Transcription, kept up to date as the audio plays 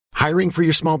Hiring for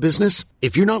your small business?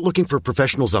 If you're not looking for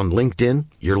professionals on LinkedIn,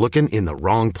 you're looking in the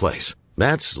wrong place.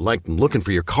 That's like looking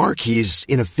for your car keys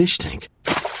in a fish tank.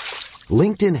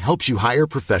 LinkedIn helps you hire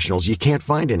professionals you can't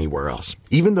find anywhere else,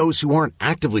 even those who aren't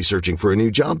actively searching for a new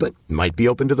job but might be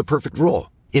open to the perfect role.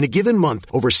 In a given month,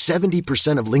 over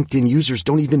 70% of LinkedIn users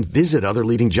don't even visit other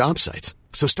leading job sites.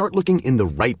 So start looking in the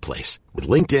right place. With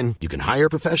LinkedIn, you can hire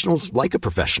professionals like a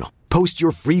professional. Post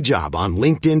your free job on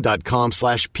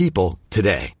linkedin.com/people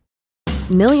today.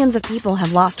 Millions of people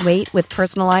have lost weight with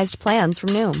personalized plans from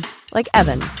Noom. Like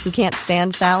Evan, who can't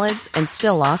stand salads and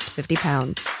still lost 50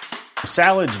 pounds.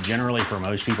 Salads generally for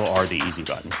most people are the easy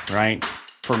button, right?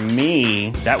 For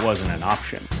me, that wasn't an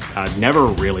option. I never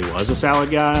really was a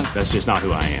salad guy. That's just not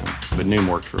who I am. But Noom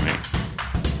worked for me.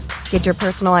 Get your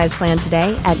personalized plan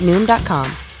today at Noom.com.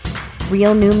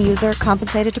 Real Noom user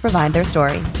compensated to provide their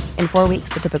story. In 4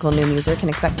 weeks, the typical Noom user can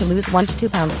expect to lose 1 to 2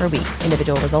 pounds per week.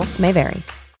 Individual results may vary.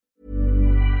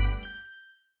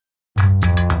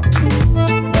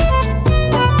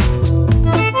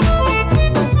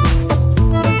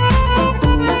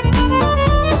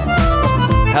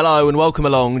 Hello and welcome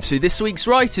along to this week's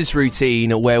Writer's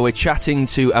Routine, where we're chatting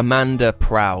to Amanda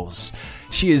Prowse.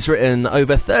 She has written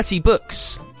over 30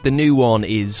 books. The new one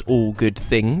is All Good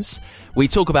Things. We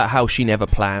talk about how she never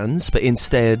plans, but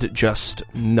instead just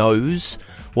knows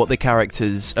what the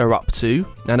characters are up to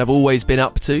and have always been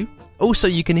up to. Also,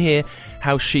 you can hear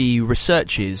how she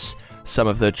researches some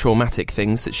of the traumatic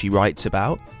things that she writes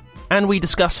about. And we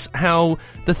discuss how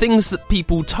the things that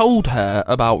people told her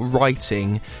about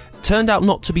writing turned out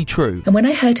not to be true. And when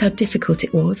I heard how difficult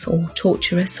it was, or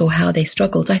torturous, or how they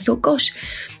struggled, I thought, gosh,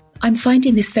 I'm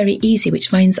finding this very easy,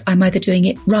 which means I'm either doing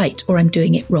it right or I'm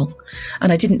doing it wrong.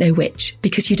 And I didn't know which,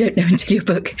 because you don't know until your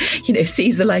book,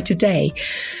 sees the light of day.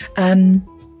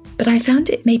 But I found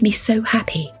it made me so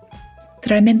happy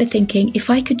that I remember thinking,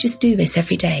 if I could just do this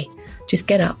every day, just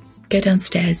get up, go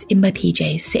downstairs in my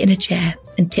PJs, sit in a chair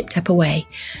and tip-tap away,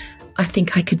 I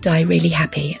think I could die really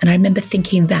happy. And I remember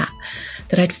thinking that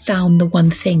I'd found the one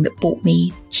thing that brought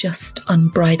me just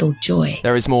unbridled joy.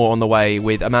 There is more on the way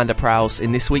with Amanda Prowse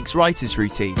in this week's Writer's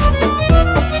Routine.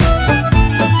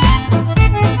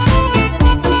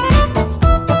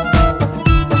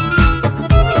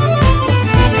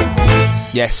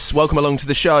 Yes, welcome along to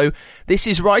the show. This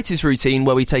is Writer's Routine,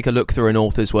 where we take a look through an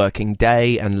author's working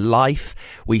day and life.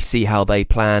 We see how they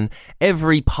plan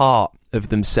every part of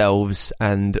themselves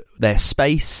and their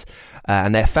space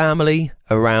and their family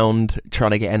around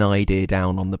trying to get an idea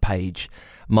down on the page.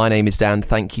 My name is Dan.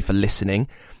 Thank you for listening.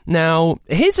 Now,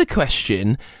 here's a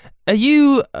question. Are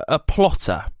you a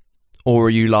plotter, or are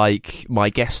you like my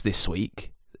guest this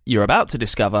week? You're about to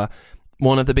discover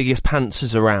one of the biggest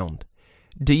pantsers around.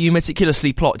 Do you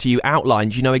meticulously plot? Do you outline?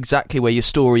 Do you know exactly where your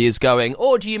story is going?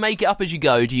 Or do you make it up as you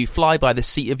go? Do you fly by the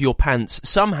seat of your pants?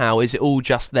 Somehow, is it all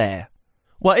just there?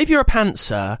 Well, if you're a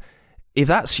pantser, if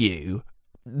that's you,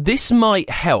 this might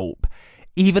help,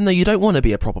 even though you don't want to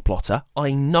be a proper plotter.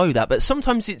 I know that, but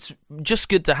sometimes it's just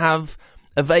good to have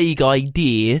a vague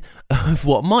idea of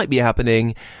what might be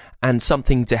happening and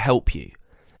something to help you.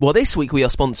 Well, this week we are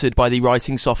sponsored by the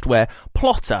writing software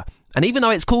Plotter. And even though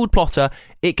it's called Plotter,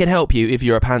 it can help you if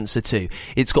you're a pantser too.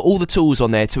 It's got all the tools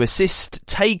on there to assist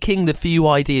taking the few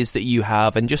ideas that you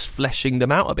have and just fleshing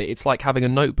them out a bit. It's like having a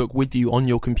notebook with you on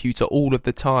your computer all of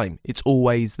the time. It's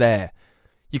always there.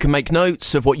 You can make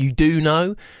notes of what you do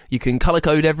know. You can colour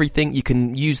code everything. You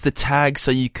can use the tag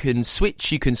so you can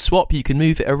switch, you can swap, you can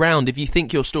move it around. If you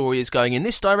think your story is going in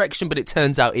this direction, but it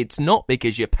turns out it's not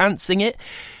because you're pantsing it,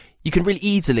 you can really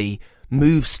easily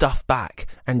move stuff back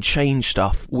and change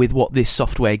stuff with what this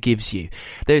software gives you.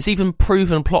 There's even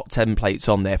proven plot templates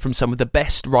on there from some of the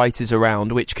best writers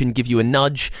around, which can give you a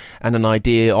nudge and an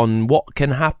idea on what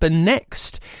can happen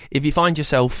next. If you find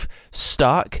yourself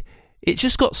stuck, it's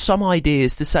just got some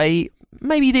ideas to say,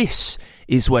 maybe this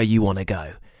is where you want to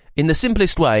go. In the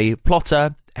simplest way,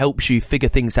 Plotter helps you figure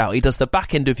things out. It does the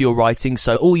back end of your writing,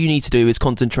 so all you need to do is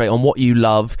concentrate on what you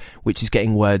love, which is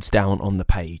getting words down on the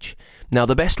page. Now,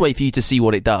 the best way for you to see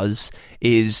what it does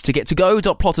is to get to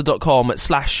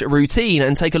go.plotter.com/routine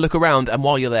and take a look around. And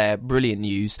while you're there, brilliant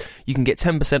news, you can get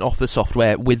 10% off the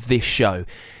software with this show.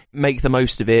 Make the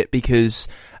most of it, because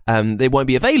they won't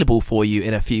be available for you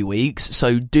in a few weeks.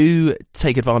 So do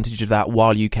take advantage of that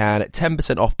while you can.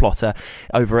 10% off Plotter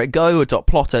over at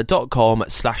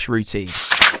go.plotter.com/routine.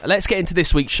 Let's get into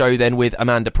this week's show then with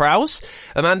Amanda Prowse.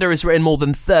 Amanda has written more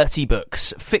than 30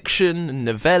 books, fiction and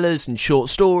novellas and short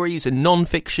stories and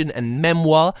non-fiction and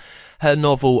memoir. Her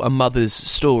novel A Mother's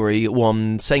Story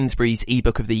won Sainsbury's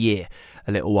eBook of the Year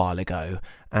a little while ago.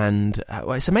 And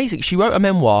it's amazing. She wrote a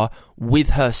memoir with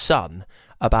her son.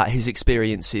 about his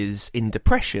experiences in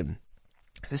depression.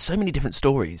 There's so many different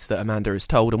stories that Amanda has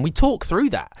told, and we talk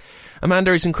through that.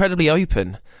 Amanda is incredibly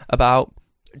open about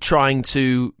trying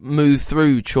to move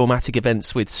through traumatic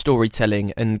events with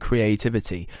storytelling and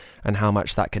creativity, and how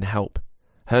much that can help.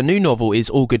 Her new novel is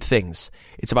All Good Things.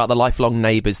 It's about the lifelong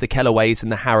neighbours, the Kelloways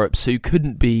and the Harrops, who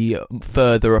couldn't be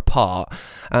further apart.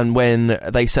 And when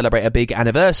they celebrate a big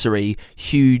anniversary,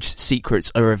 huge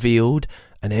secrets are revealed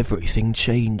and everything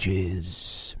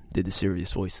changes. Did the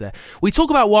serious voice there. We talk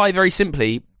about why, very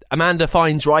simply, Amanda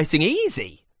finds writing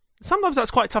easy. Sometimes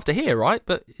that's quite tough to hear, right?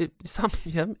 But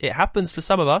it happens for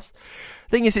some of us.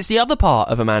 Thing is, it's the other part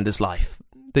of Amanda's life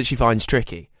that she finds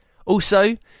tricky.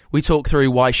 Also, we talk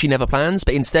through why she never plans,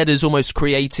 but instead has almost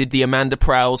created the Amanda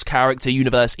Prowse character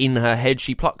universe in her head.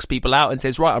 She plucks people out and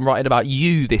says, right, I'm writing about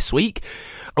you this week.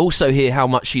 Also hear how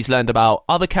much she's learned about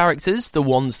other characters, the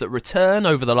ones that return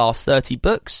over the last 30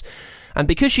 books. And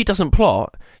because she doesn't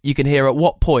plot, you can hear at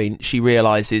what point she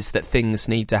realises that things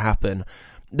need to happen.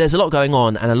 There's a lot going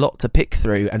on and a lot to pick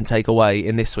through and take away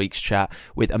in this week's chat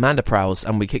with Amanda Prowse,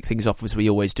 and we kick things off as we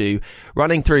always do,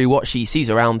 running through what she sees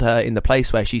around her in the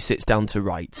place where she sits down to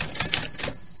write.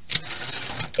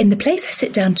 In the place I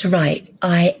sit down to write,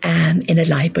 I am in a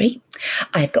library.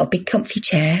 I've got a big comfy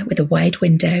chair with a wide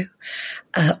window,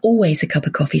 always a cup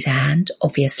of coffee to hand,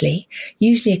 obviously,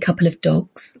 usually a couple of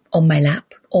dogs on my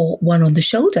lap, or one on the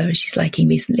shoulder, as she's liking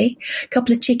recently. A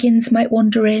couple of chickens might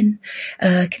wander in,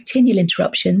 continual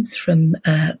interruptions from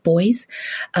boys,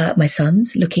 my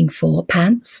sons looking for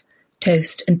pants,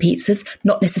 toast and pizzas,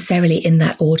 not necessarily in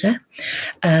that order.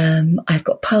 I've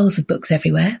got piles of books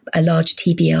everywhere, a large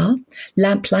TBR,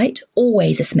 lamplight,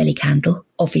 always a smelly candle,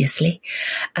 obviously,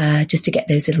 just to get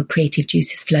those little creative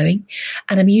juices flowing.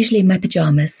 And I'm usually in my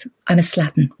pyjamas. I'm a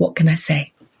slattern. What can I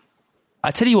say? I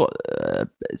tell you what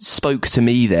spoke to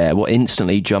me there, what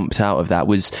instantly jumped out of that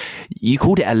was you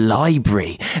called it a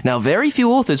library. Now, very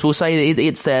few authors will say that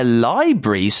it's their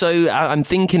library. So I'm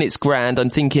thinking it's grand.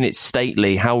 I'm thinking it's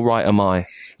stately. How right am I?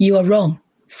 You are wrong.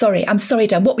 Sorry. I'm sorry,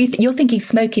 Dan. You're thinking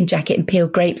smoking jacket and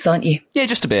peeled grapes, aren't you? Yeah,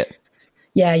 just a bit.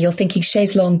 Yeah, you're thinking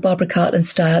chaise longue, Barbara Cartland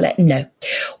style. No.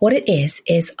 What it is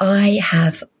I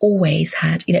have always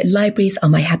had, libraries are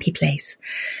my happy place.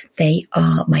 They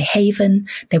are my haven.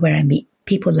 They're where I meet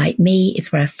people like me.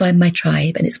 It's where I find my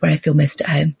tribe, and it's where I feel most at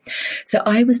home. So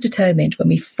I was determined when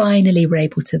we finally were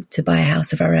able to buy a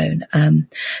house of our own,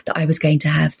 that I was going to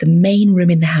have the main room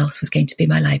in the house was going to be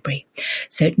my library.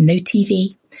 So no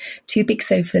TV, 2 big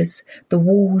sofas, the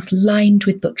walls lined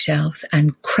with bookshelves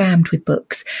and crammed with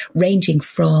books ranging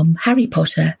from Harry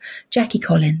Potter, Jackie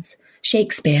Collins,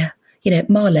 Shakespeare,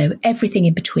 Marlowe, everything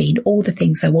in between, all the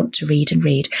things I want to read.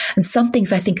 And some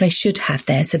things I think I should have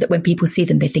there so that when people see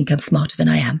them, they think I'm smarter than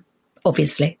I am,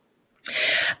 obviously.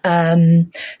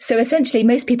 So essentially,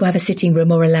 most people have a sitting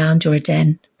room or a lounge or a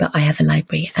den, but I have a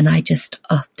library, and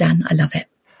Dan, I love it.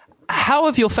 How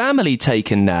have your family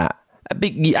taken that?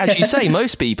 As you say,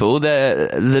 most people,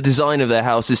 the design of their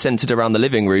house is centred around the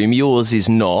living room. Yours is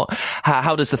not.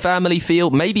 How does the family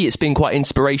feel? Maybe it's been quite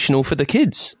inspirational for the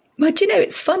kids. Well,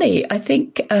 it's funny. I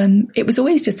think it was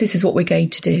always just, this is what we're going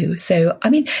to do. So,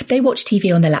 they watch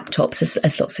TV on their laptops,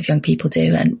 as lots of young people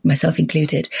do, and myself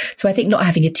included. So I think not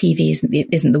having a TV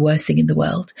isn't the worst thing in the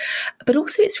world. But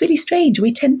also, it's really strange.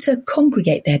 We tend to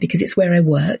congregate there because it's where I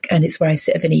work and it's where I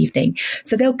sit of an evening.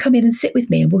 So they'll come in and sit with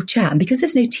me and we'll chat. And because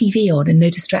there's no TV on and no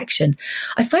distraction,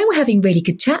 I find we're having really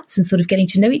good chats and sort of getting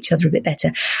to know each other a bit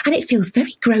better. And it feels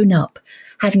very grown up,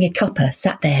 having a cuppa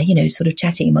sat there, sort of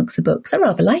chatting amongst the books. I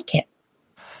rather like it.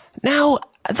 Now,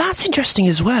 that's interesting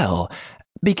as well,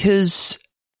 because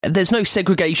there's no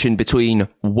segregation between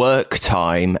work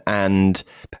time and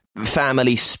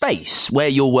family space. Where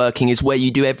you're working is where you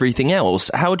do everything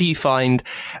else. How do you find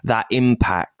that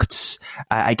impacts,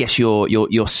 I guess,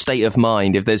 your state of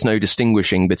mind if there's no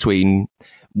distinguishing between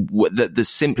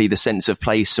simply the sense of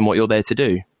place and what you're there to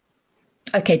do?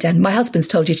 Okay, Dan, my husband's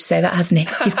told you to say that, hasn't he?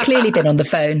 He's clearly been on the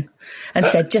phone and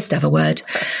said, just have a word.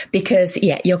 Because,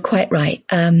 yeah, you're quite right.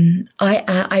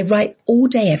 I write all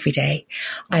day, every day.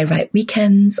 I write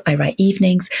weekends. I write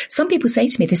evenings. Some people say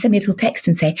to me, they send me a little text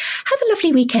and say, have a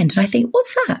lovely weekend. And I think,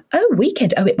 what's that? Oh,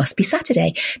 weekend. Oh, it must be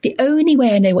Saturday. The only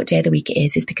way I know what day of the week it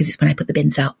is because it's when I put the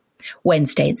bins out.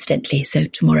 Wednesday, incidentally. So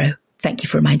tomorrow. Thank you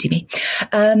for reminding me.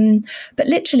 But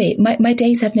literally, my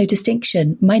days have no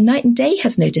distinction. My night and day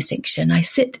has no distinction. I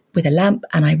sit with a lamp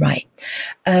and I write.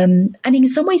 And in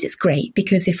some ways it's great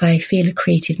because if I feel a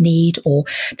creative need or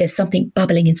there's something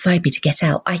bubbling inside me to get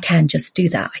out, I can just do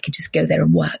that. I can just go there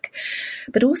and work.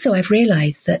 But also I've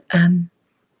realized that I'm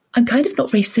kind of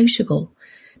not very sociable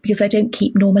because I don't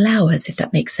keep normal hours, if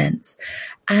that makes sense.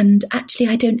 And actually,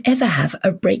 I don't ever have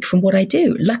a break from what I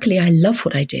do. Luckily, I love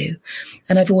what I do.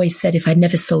 And I've always said if I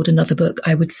never sold another book,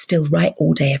 I would still write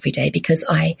all day, every day, because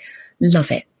I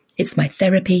love it. It's my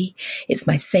therapy. It's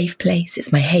my safe place.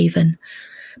 It's my haven.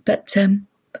 But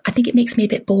I think it makes me a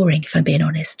bit boring, if I'm being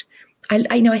honest.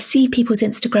 I see people's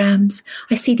Instagrams.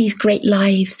 I see these great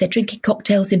lives. They're drinking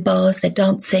cocktails in bars. They're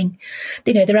dancing.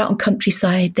 They're out on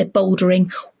countryside. They're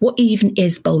bouldering. What even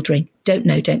is bouldering? Don't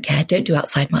know, don't care, don't do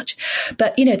outside much.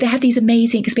 But, they have these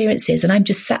amazing experiences, and I'm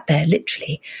just sat there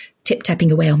literally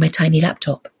tip-tapping away on my tiny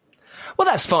laptop. Well,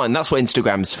 that's fine. That's what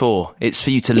Instagram's for. It's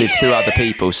for you to live through other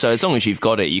people. So as long as you've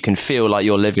got it, you can feel like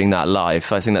you're living that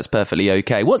life. I think that's perfectly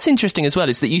okay. What's interesting as well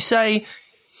is that you say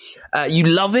you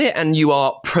love it and you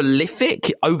are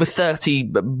prolific, over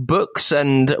 30 books,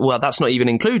 and, well, that's not even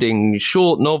including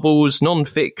short novels,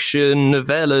 non-fiction,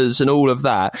 novellas and all of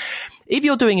that. If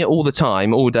you're doing it all the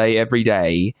time, all day, every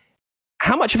day,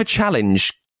 how much of a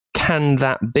challenge can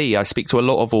that be? I speak to a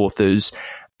lot of authors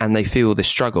and they feel the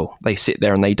struggle. They sit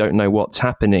there and they don't know what's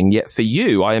happening. Yet for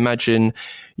you, I imagine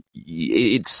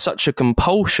it's such a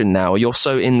compulsion now. You're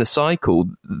so in the cycle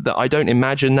that I don't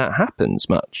imagine that happens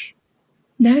much.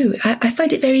 No, I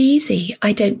find it very easy.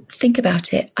 I don't think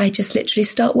about it. I just literally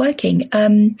start working.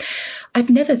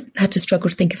 I've never had to struggle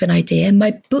to think of an idea.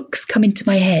 My books come into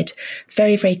my head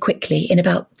very, very quickly in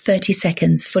about 30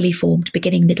 seconds, fully formed,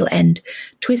 beginning, middle, end,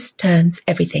 twists, turns,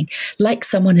 everything. Like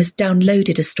someone has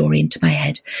downloaded a story into my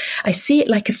head. I see it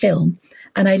like a film,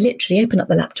 and I literally open up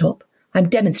the laptop. I'm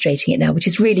demonstrating it now, which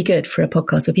is really good for a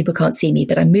podcast where people can't see me,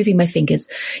 but I'm moving my fingers.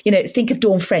 Think of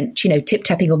Dawn French,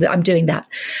 tip-tapping, I'm doing that.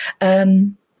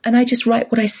 And I just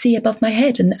write what I see above my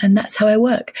head, and that's how I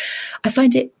work. I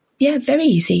find it, very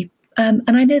easy. And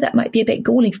I know that might be a bit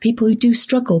galling for people who do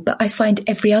struggle, but I find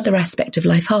every other aspect of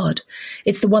life hard.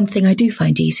 It's the one thing I do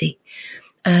find easy.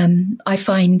 I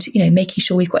find, making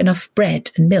sure we've got enough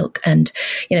bread and milk and,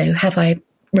 have I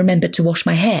remembered to wash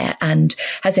my hair, and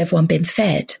has everyone been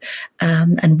fed,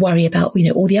 and worry about,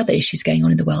 all the other issues going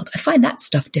on in the world. I find that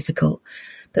stuff difficult,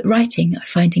 but writing I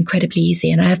find incredibly easy,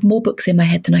 and I have more books in my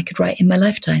head than I could write in my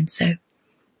lifetime. So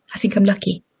I think I'm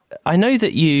lucky. I know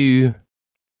that you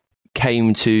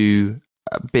came to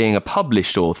being a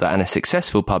published author and a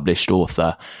successful published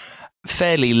author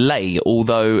fairly late,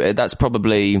 although that's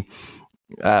probably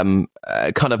kind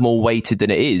of more weighted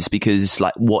than it is, because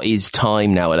what is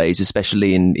time nowadays,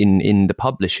 especially in the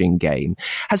publishing game?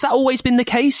 Has that always been the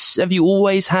case? Have you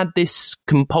always had this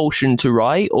compulsion to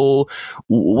write, or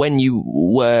when you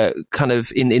were kind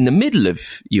of in the middle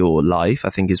of your life, I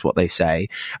think is what they say,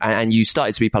 and you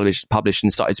started to be published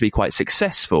and started to be quite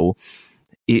successful,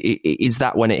 is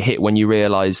that when it hit, when you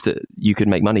realized that you could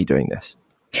make money doing this?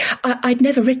 I'd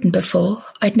never written before.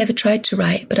 I'd never tried to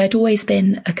write, but I'd always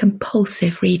been a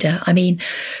compulsive reader. I mean,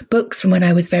 books from when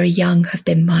I was very young have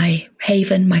been my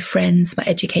haven, my friends, my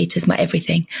educators, my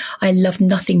everything. I love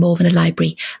nothing more than a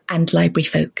library and library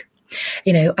folk.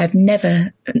 I've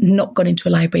never not gone into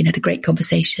a library and had a great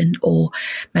conversation or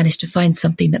managed to find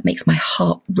something that makes my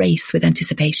heart race with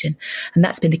anticipation. And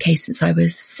that's been the case since I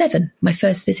was 7, my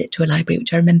first visit to a library,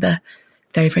 which I remember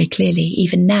very, very clearly.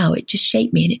 Even now, it just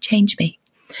shaped me and it changed me.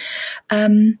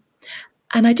 And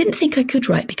I didn't think I could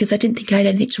write because I didn't think I had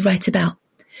anything to write about.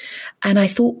 And I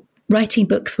thought writing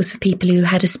books was for people who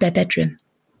had a spare bedroom,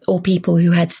 or people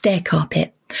who had stair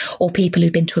carpet, or people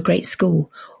who'd been to a great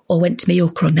school or went to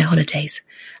Mallorca on their holidays.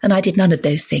 And I did none of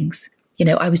those things.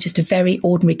 I was just a very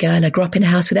ordinary girl. I grew up in a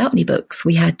house without any books.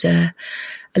 We had a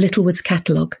Littlewoods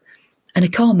catalogue and a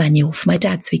car manual for my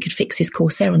dad so he could fix his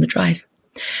Corsair on the drive.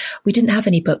 We didn't have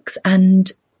any books, and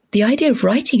the idea of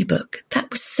writing a book,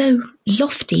 that was so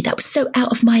lofty, that was so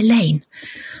out of my lane,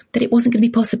 that it wasn't going to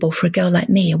be possible for a girl like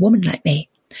me, a woman like me.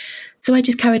 So I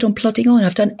just carried on plodding on.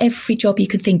 I've done every job you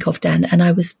could think of, Dan, and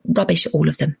I was rubbish at all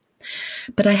of them.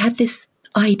 But I had this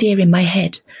idea in my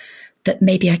head that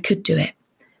maybe I could do it.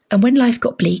 And when life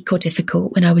got bleak or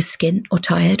difficult, when I was skint or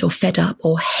tired or fed up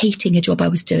or hating a job I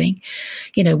was doing,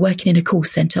 working in a call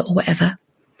centre or whatever,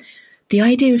 the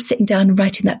idea of sitting down and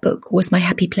writing that book was my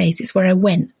happy place. It's where I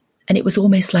went. And it was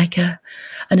almost like an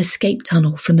escape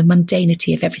tunnel from the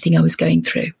mundanity of everything I was going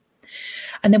through.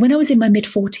 And then when I was in my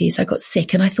mid-40s, I got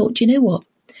sick and I thought, you know what?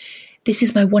 This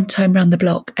is my one time round the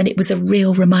block. And it was a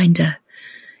real reminder.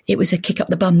 It was a kick up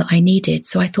the bum that I needed.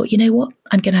 So I thought, you know what?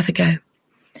 I'm going to have a go.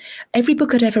 Every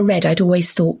book I'd ever read, I'd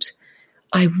always thought,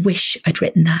 I wish I'd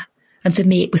written that. And for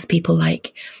me, it was people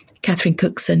like Catherine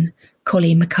Cookson,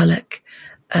 Colleen McCulloch,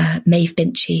 Maeve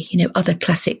Binchy, other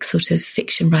classic sort of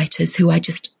fiction writers who I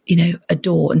just,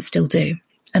 adore and still do.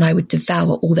 And I would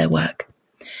devour all their work.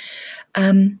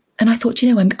 And And I thought,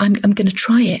 I'm going to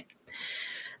try it.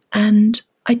 And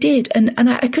I did. And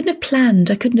I couldn't have planned.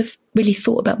 I couldn't have really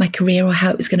thought about my career or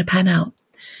how it was going to pan out.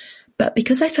 But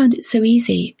because I found it so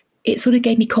easy, it sort of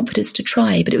gave me confidence to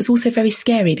try. But it was also very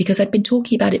scary because I'd been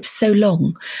talking about it for so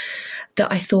long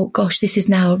that I thought, gosh, this is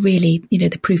now really,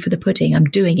 the proof of the pudding. I'm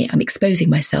doing it. I'm exposing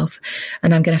myself,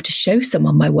 and I'm going to have to show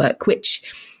someone my work, which,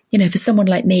 for someone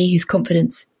like me whose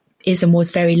confidence is and was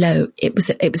very low, it was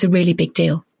a really big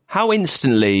deal. How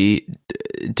instantly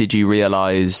did you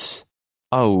realise,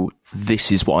 oh,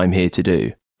 this is what I'm here to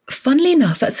do? Funnily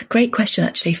enough, that's a great question,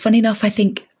 actually. Funny enough, I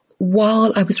think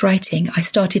while I was writing, I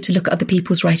started to look at other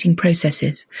people's writing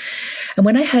processes. And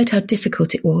when I heard how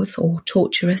difficult it was, or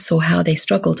torturous, or how they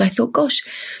struggled, I thought, gosh,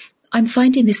 I'm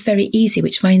finding this very easy,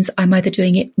 which means I'm either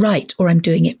doing it right or I'm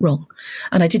doing it wrong.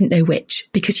 And I didn't know which,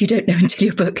 because you don't know until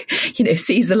your book,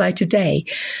 sees the light of day.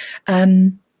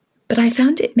 But I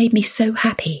found it made me so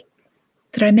happy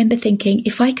that I remember thinking,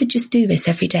 if I could just do this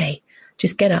every day,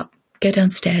 just get up, go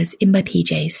downstairs in my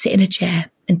PJs, sit in a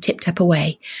chair and tip-tap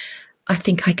away, I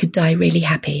think I could die really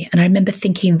happy. And I remember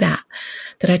thinking that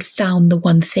I'd found the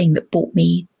one thing that brought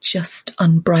me just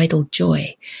unbridled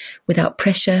joy, without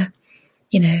pressure,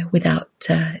 without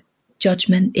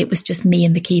judgment. It was just me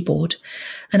and the keyboard.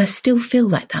 And I still feel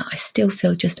like that. I still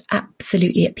feel just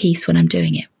absolutely at peace when I'm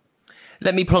doing it.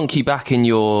 Let me plonk you back in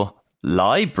your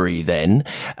library then.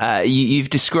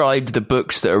 You've described the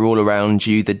books that are all around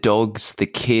you, the dogs, the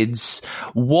kids.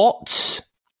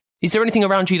 Is there anything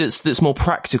around you that's more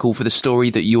practical for the story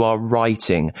that you are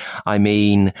writing? I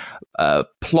mean,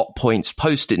 plot points,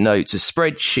 post-it notes, a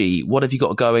spreadsheet. What have you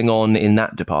got going on in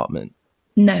that department?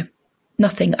 No,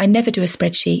 nothing. I never do a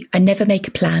spreadsheet. I never make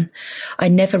a plan. I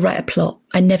never write a plot.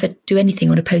 I never do anything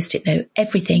on a post-it note.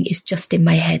 Everything is just in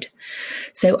my head.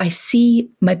 So I see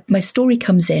my story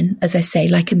comes in, as I say,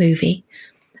 like a movie,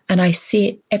 and I see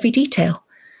it, every detail.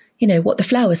 What the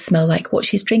flowers smell like, what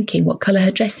she's drinking, what colour her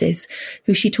dress is,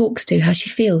 who she talks to, how she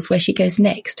feels, where she goes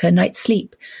next, her night's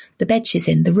sleep, the bed she's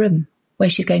in, the room, where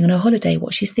she's going on her holiday,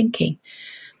 what she's thinking.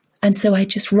 And so I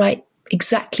just write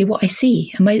exactly what I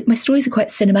see. And my stories are quite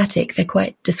cinematic. They're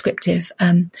quite descriptive,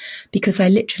 because I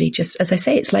literally just, as I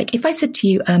say, it's like if I said to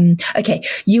you, okay,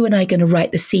 you and I are going to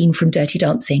write the scene from Dirty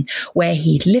Dancing where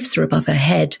he lifts her above her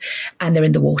head and they're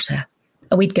in the water.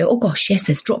 And we'd go, oh gosh, yes,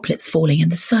 there's droplets falling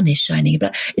and the sun is shining.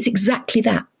 But it's exactly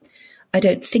that. I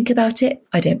don't think about it.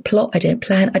 I don't plot. I don't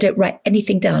plan. I don't write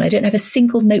anything down. I don't have a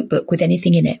single notebook with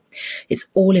anything in it. It's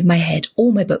all in my head.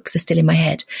 All my books are still in my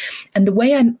head. And the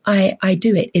way I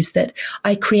do it is that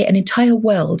I create an entire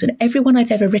world, and everyone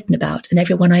I've ever written about and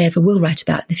everyone I ever will write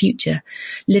about in the future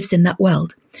lives in that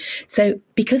world. So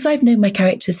because I've known my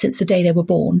characters since the day they were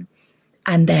born,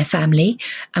 and their family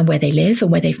and where they live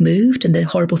and where they've moved and the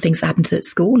horrible things that happened to them at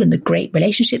school and the great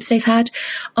relationships they've had,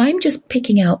 I'm just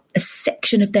picking out a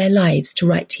section of their lives to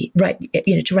write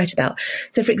about.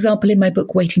 So, for example, in my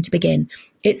book, Waiting to Begin,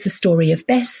 it's the story of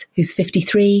Bess, who's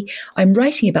 53. I'm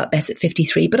writing about Bess at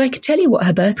 53, but I could tell you what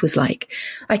her birth was like.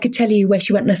 I could tell you where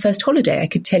she went on her first holiday. I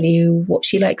could tell you what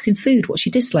she likes in food, what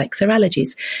she dislikes, her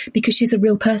allergies, because she's a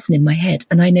real person in my head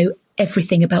and I know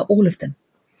everything about all of them.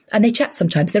 And they chat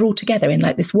sometimes. They're all together in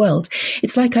like this world.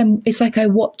 It's like I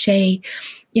watch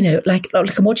like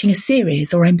I'm watching a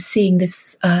series, or I'm seeing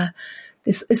this.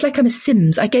 It's like I'm a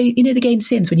Sims. I go, the game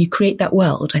Sims when you create that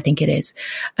world. I think it is.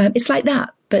 It's like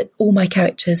that, but all my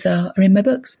characters are in my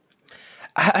books.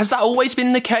 Has that always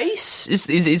been the case?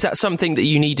 Is that something that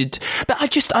you needed? But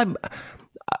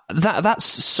that's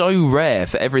so rare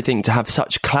for everything to have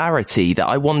such clarity that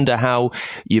I wonder how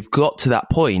you've got to that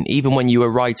point, even when you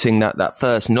were writing that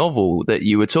first novel that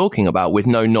you were talking about with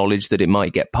no knowledge that it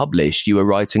might get published. You were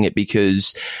writing it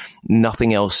because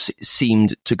nothing else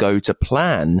seemed to go to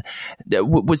plan.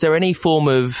 Was there any form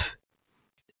of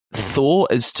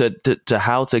thought as to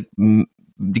how to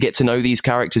get to know these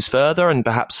characters further, and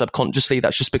perhaps subconsciously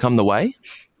that's just become the way?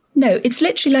 No, it's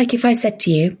literally like if I said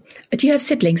to you, do you have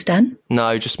siblings, Dan?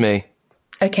 No, just me.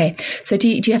 Okay, so do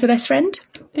you have a best friend?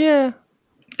 Yeah.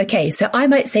 Okay, so I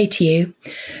might say to you,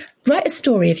 write a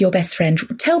story of your best friend.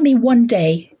 Tell me one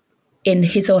day in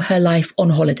his or her life on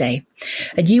holiday.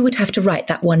 And you would have to write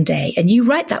that one day. And you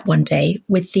write that one day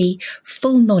with the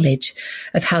full knowledge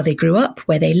of how they grew up,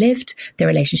 where they lived, their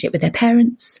relationship with their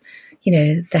parents,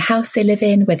 the house they live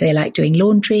in, whether they like doing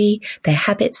laundry, their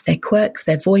habits, their quirks,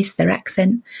 their voice, their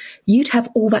accent. You'd have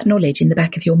all that knowledge in the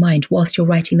back of your mind whilst you're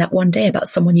writing that one day about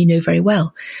someone you know very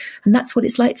well. And that's what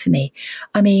it's like for me.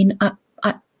 I mean,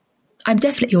 I'm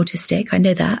definitely autistic. I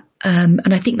know that.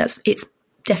 And I think it's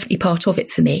definitely part of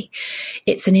it for me.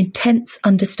 It's an intense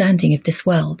understanding of this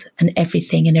world and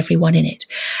everything and everyone in it.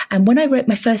 And when I wrote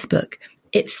my first book,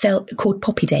 it felt called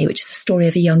Poppy Day, which is a story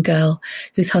of a young girl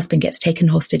whose husband gets taken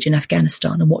hostage in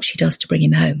Afghanistan and what she does to bring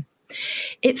him home.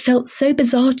 It felt so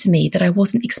bizarre to me that I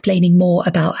wasn't explaining more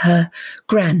about her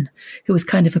gran, who was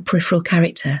kind of a peripheral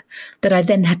character, that I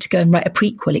then had to go and write a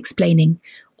prequel explaining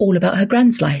all about her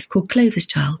gran's life called Clover's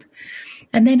Child.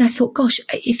 And then I thought, gosh,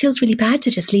 it feels really bad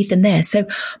to just leave them there. So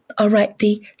I'll write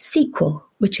the sequel,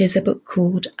 which is a book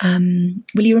called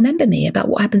Will You Remember Me?, about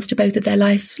what happens to both of their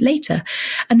life later.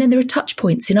 And then there are touch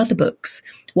points in other books,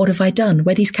 What Have I Done?,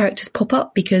 where these characters pop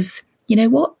up because, you know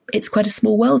what, it's quite a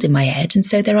small world in my head. And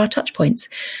so there are touch points.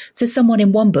 So someone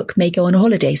in one book may go on a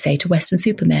holiday, say, to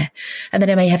Weston-super-Mare. And then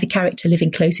I may have a character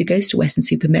living close who goes to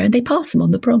Weston-super-Mare and they pass them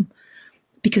on the prom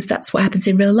because that's what happens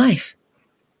in real life.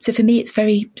 So for me, it's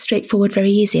very straightforward, very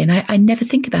easy. And I never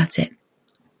think about it.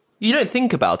 You don't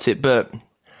think about it, but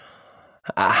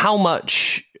how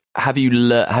much have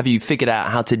you figured out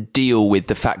how to deal with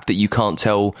the fact that you can't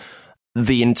tell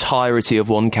the entirety of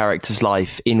one character's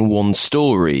life in one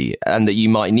story and that you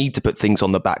might need to put things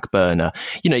on the back burner?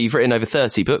 You know, you've written over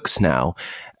 30 books now.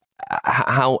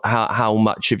 How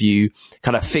much have you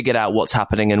kind of figured out what's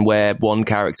happening and where one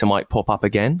character might pop up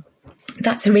again?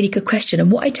 That's a really good question.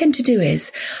 And what I tend to do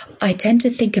is I tend to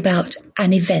think about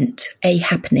an event, a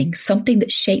happening, something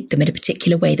that shaped them in a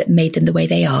particular way that made them the way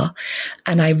they are.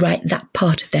 And I write that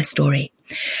part of their story.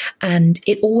 And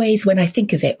it always, when I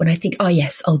think of it, when I think, oh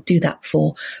yes, I'll do that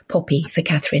for Poppy, for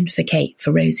Catherine, for Kate,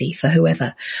 for Rosie, for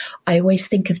whoever, I always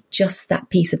think of just that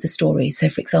piece of the story. So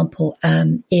for example,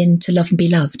 in To Love and Be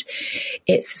Loved,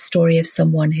 it's the story of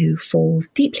someone who falls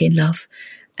deeply in love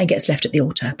and gets left at the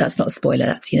altar. That's not a spoiler.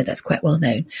 That's quite well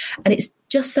known. And it's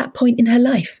just that point in her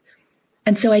life.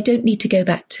 And so I don't need to go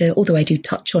back to, although I do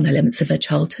touch on elements of her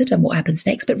childhood and what happens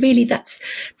next, but really that's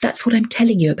what I'm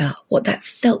telling you about, what that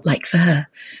felt like for her,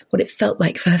 what it felt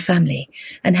like for her family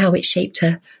and how it shaped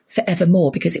her forevermore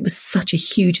because it was such a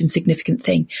huge and significant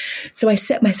thing. So I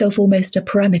set myself almost a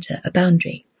parameter, a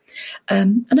boundary.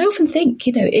 And I often think,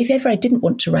 you know, if ever I didn't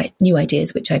want to write new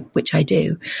ideas, which I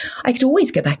do, I could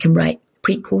always go back and write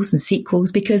prequels and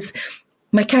sequels because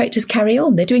my characters carry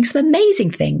on. They're doing some amazing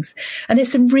things. And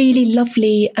there's some really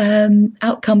lovely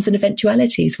outcomes and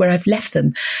eventualities where I've left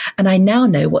them. And I now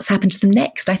know what's happened to them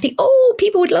next. I think, oh,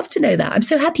 people would love to know that. I'm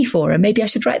so happy for them. Maybe I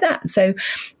should write that. So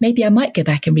maybe I might go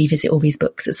back and revisit all these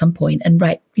books at some point and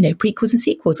write, you know, prequels and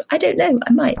sequels. I don't know.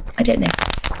 I might. I don't know.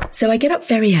 So I get up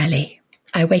very early.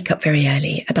 I wake up very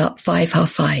early, about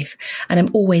 5:30, and I'm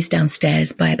always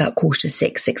downstairs by about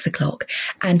 5:45, 6 o'clock.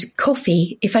 And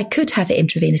coffee, if I could have it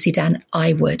intravenously, Dan,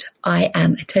 I would. I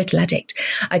am a total addict.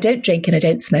 I don't drink and I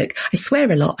don't smoke. I swear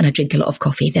a lot and I drink a lot of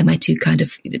coffee. They're my two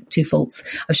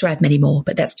faults. I'm sure I have many more,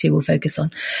 but that's two we'll focus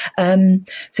on.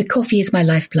 So coffee is my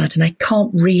lifeblood and I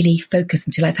can't really focus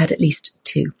until I've had at least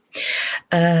two.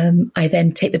 I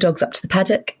then take the dogs up to the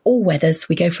paddock, all weathers.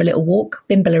 We go for a little walk,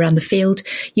 bimble around the field,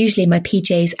 usually in my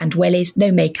PJs and wellies,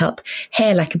 no makeup,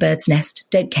 hair like a bird's nest,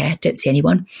 don't care, don't see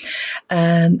anyone.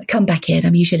 Come back in,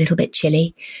 I'm usually a little bit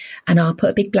chilly, and I'll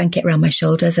put a big blanket around my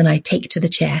shoulders and I take to the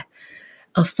chair.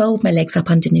 I'll fold my legs up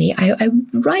under me. I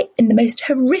write in the most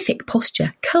horrific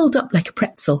posture, curled up like a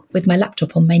pretzel with my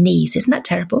laptop on my knees. Isn't that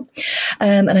terrible?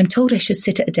 And I'm told I should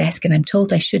sit at a desk and I'm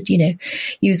told I should, you know,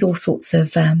 use all sorts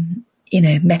of,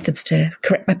 methods to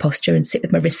correct my posture and sit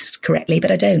with my wrists correctly,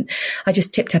 but I don't. I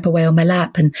just tip-tap away on my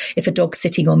lap. And if a dog's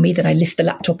sitting on me, then I lift the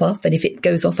laptop off. And if it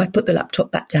goes off, I put the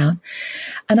laptop back down.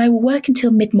 And I will work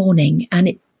until mid-morning and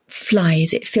it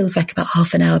flies. It feels like about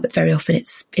half an hour, but very often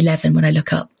it's 11 when I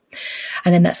look up.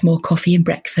 And then that's more coffee and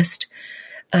breakfast.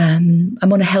 I'm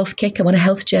on a health kick. I'm on a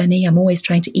health journey. I'm always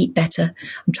trying to eat better.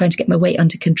 I'm trying to get my weight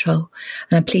under control.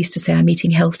 And I'm pleased to say I'm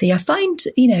eating healthy. I find,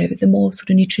 you know, the more sort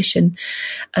of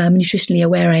nutritionally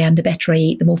aware I am, the better I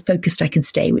eat, the more focused I can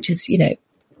stay, which is, you know,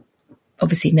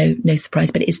 obviously no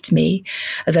surprise, but it is to me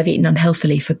as I've eaten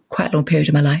unhealthily for quite a long period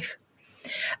of my life.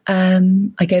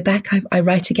 I go back, I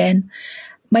write again.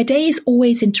 My day is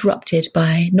always interrupted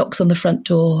by knocks on the front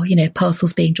door, you know,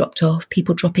 parcels being dropped off,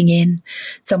 people dropping in,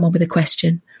 someone with a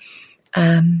question,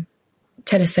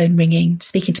 telephone ringing,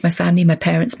 speaking to my family, my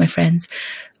parents, my friends.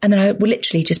 And then I will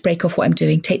literally just break off what I'm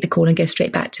doing, take the call and go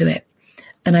straight back to it.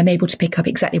 And I'm able to pick up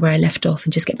exactly where I left off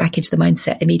and just get back into the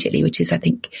mindset immediately, which is, I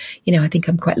think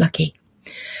I'm quite lucky.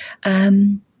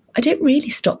 I don't really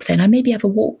stop then. I maybe have a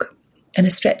walk and a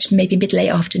stretch, maybe mid-late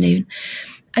afternoon.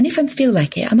 And if I feel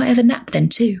like it, I might have a nap then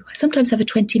too. I sometimes have a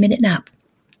 20-minute nap,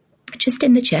 just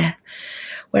in the chair,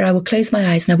 where I will close my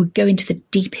eyes and I will go into the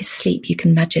deepest sleep you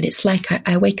can imagine. It's like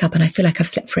I wake up and I feel like I've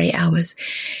slept for 8 hours.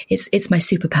 It's my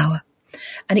superpower.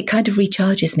 And it kind of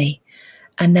recharges me.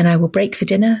 And then I will break for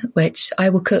dinner, which I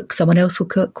will cook, someone else will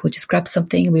cook, we'll just grab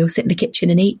something and we all sit in the kitchen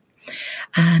and eat.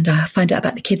 And I find out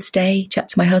about the kids' day, chat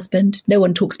to my husband. No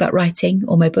one talks about writing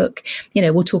or my book.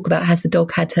 We'll talk about, has the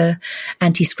dog had her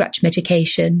anti-scratch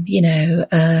medication?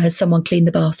 Has someone cleaned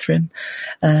the bathroom?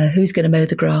 Who's going to mow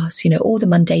the grass? All the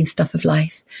mundane stuff of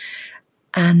life.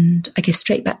 And I go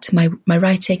straight back to my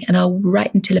writing, and I'll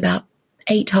write until about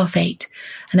 8, half 8.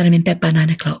 And then I'm in bed by 9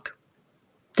 o'clock.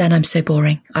 Dan, I'm so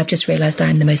boring. I've just realised I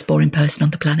am the most boring person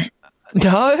on the planet.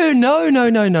 No.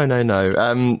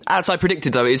 As I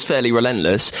predicted, though, it is fairly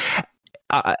relentless.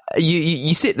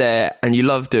 You sit there and you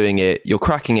love doing it. You're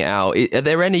cracking it out. Are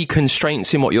there any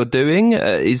constraints in what you're doing?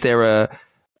 Is there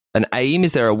an aim?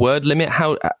 Is there a word limit?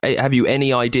 How have you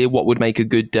any idea what would make a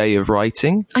good day of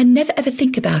writing? I never ever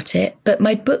think about it, but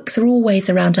my books are always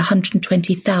around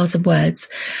 120,000 words.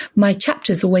 My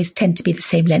chapters always tend to be the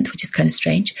same length, which is kind of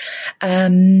strange.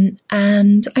 And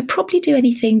I probably do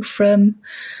anything from,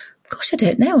 I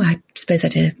don't know. I suppose I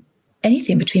do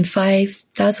anything between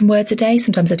 5,000 words a day.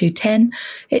 Sometimes I do 10.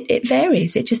 It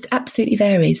varies. It just absolutely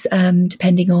varies,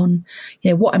 depending on,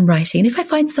 what I'm writing. And if I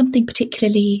find something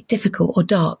particularly difficult or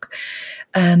dark,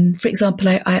 for example,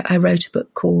 I wrote a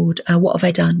book called What Have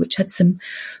I Done?, which had some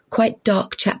quite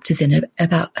dark chapters in it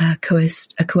about a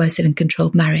coercive and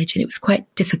controlled marriage. And it was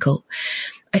quite difficult.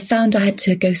 I found I had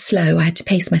to go slow. I had to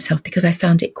pace myself because I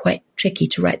found it quite tricky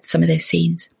to write some of those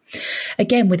scenes.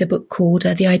 Again, with a book called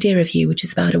The Idea of You, which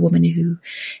is about a woman who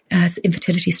has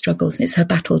infertility struggles, and it's her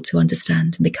battle to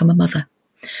understand and become a mother.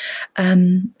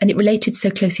 And it related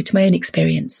so closely to my own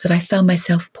experience that I found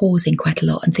myself pausing quite a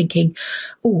lot and thinking,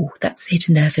 oh, that's hit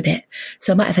a nerve a bit.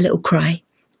 So I might have a little cry,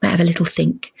 might have a little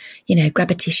think, grab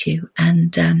a tissue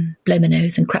and blow my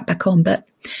nose and crack back on. But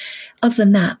other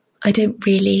than that, I don't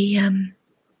really...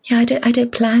 I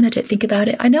don't plan. I don't think about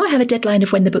it. I know I have a deadline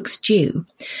of when the book's due,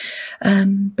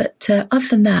 but other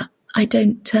than that, I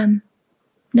don't.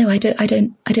 No, I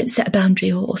don't set a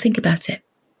boundary or think about it.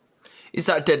 Is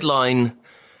that deadline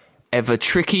ever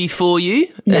tricky for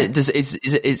you? No.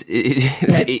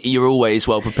 No. You're always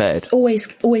well prepared.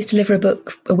 Always deliver a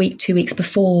book a week, 2 weeks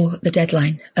before the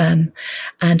deadline, and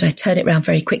I turn it around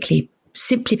very quickly.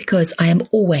 Simply because I am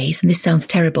always, and this sounds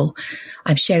terrible,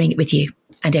 I'm sharing it with you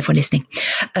and everyone listening.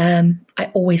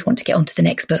 I always want to get on to the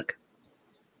next book.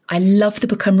 I love the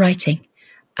book I'm writing.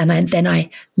 And then I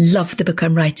love the book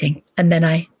I'm writing. And then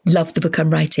I love the book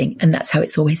I'm writing. And that's how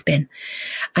it's always been.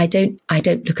 I don't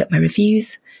look at my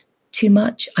reviews too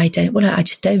much. I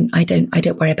just don't. I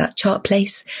don't worry about chart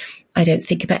place. I don't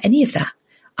think about any of that.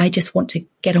 I just want to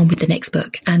get on with the next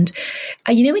book. And,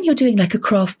 when you're doing like a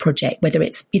craft project, whether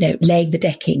it's, laying the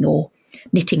decking or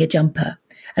knitting a jumper,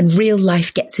 and real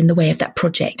life gets in the way of that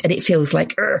project and it feels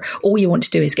like all you want to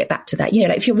do is get back to that.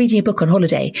 Like if you're reading a book on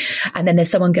holiday and then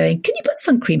there's someone going, can you put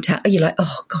sun cream down? You're like,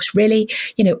 oh gosh, really?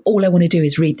 All I want to do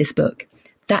is read this book.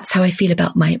 That's how I feel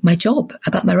about my job,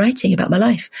 about my writing, about my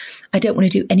life. I don't want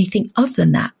to do anything other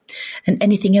than that. And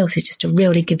anything else is just a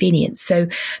real inconvenience. So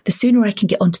the sooner I can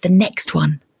get on to the next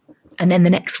one and then the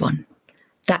next one,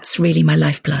 that's really my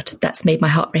lifeblood. That's made my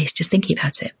heart race just thinking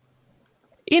about it.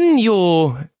 In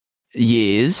your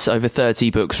years, over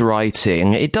 30 books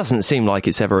writing, it doesn't seem like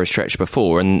it's ever a stretch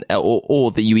before, and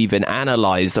or that you even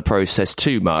analyse the process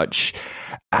too much.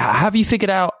 Have you figured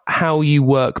out how you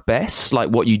work best, like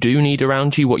what you do need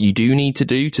around you, what you do need to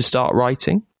do to start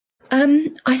writing?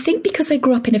 I think because I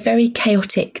grew up in a very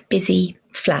chaotic, busy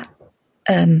flat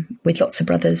with lots of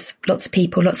brothers, lots of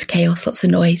people, lots of chaos, lots of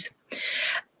noise.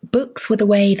 Books were the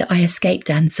way that I escaped,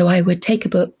 Dan. So I would take a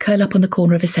book, curl up on the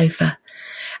corner of a sofa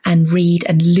and read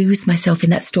and lose myself in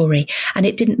that story. And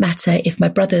it didn't matter if my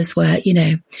brothers were,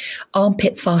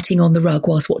 armpit farting on the rug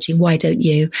whilst watching Why Don't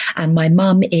You? And my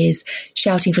mum is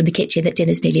shouting from the kitchen that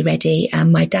dinner's nearly ready.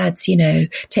 And my dad's,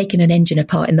 taking an engine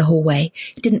apart in the hallway.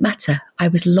 It didn't matter. I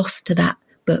was lost to that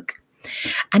book.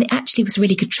 And it actually was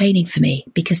really good training for me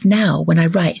because now when I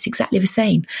write, it's exactly the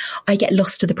same. I get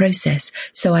lost to the process.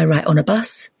 So I write on a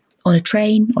bus, on a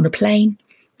train, on a plane,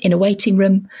 in a waiting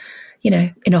room, in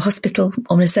a hospital,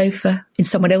 on a sofa, in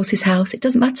someone else's house. It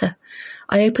doesn't matter.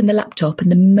 I open the laptop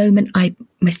and the moment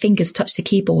my fingers touch the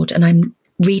keyboard and I'm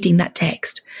reading that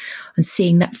text and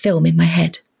seeing that film in my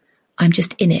head, I'm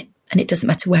just in it and it doesn't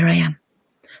matter where I am.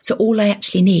 So all I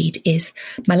actually need is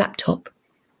my laptop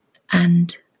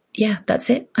and yeah, that's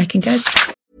it. I can go.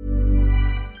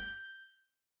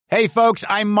 Hey, folks,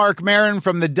 I'm Mark Maron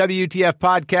from the WTF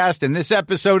Podcast, and this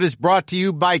episode is brought to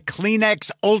you by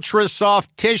Kleenex Ultra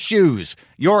Soft Tissues,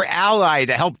 your ally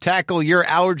to help tackle your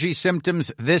allergy symptoms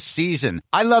this season.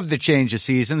 I love the change of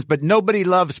seasons, but nobody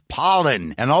loves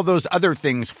pollen and all those other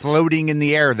things floating in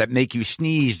the air that make you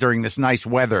sneeze during this nice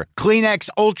weather. Kleenex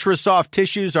Ultra Soft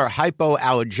Tissues are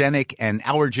hypoallergenic and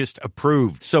allergist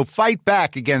approved, so fight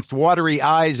back against watery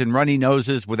eyes and runny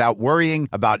noses without worrying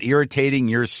about irritating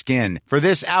your skin. For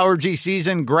this allergy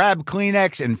season, grab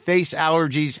Kleenex and face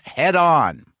allergies head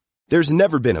on. There's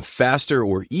never been a faster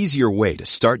or easier way to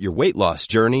start your weight loss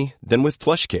journey than with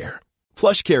PlushCare.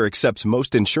 PlushCare accepts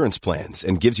most insurance plans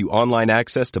and gives you online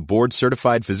access to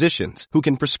board-certified physicians who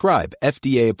can prescribe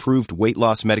FDA-approved weight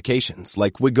loss medications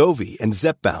like Wegovy and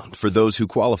Zepbound for those who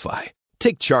qualify.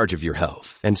 Take charge of your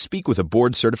health and speak with a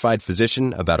board-certified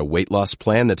physician about a weight loss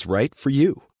plan that's right for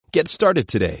you. Get started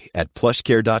today at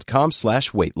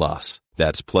plushcare.com/weight loss.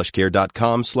 That's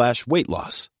plushcare.com/weight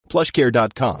loss.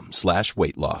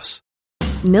 plushcare.com/weight loss.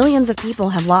 Millions of people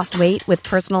have lost weight with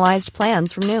personalized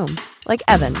plans from Noom. Like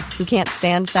Evan, who can't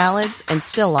stand salads and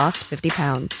still lost 50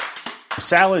 pounds.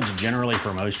 Salads generally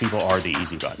for most people are the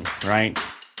easy button, right?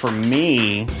 For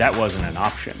me, that wasn't an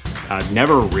option. I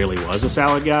never really was a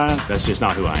salad guy. That's just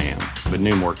not who I am. But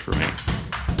Noom worked for me.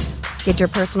 Get your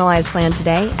personalized plan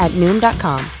today at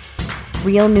Noom.com.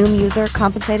 Real Noom user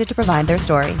compensated to provide their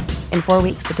story. In 4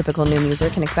 weeks, the typical Noom user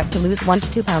can expect to lose 1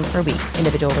 to 2 pounds per week.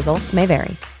 Individual results may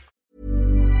vary.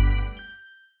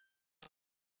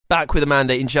 Back with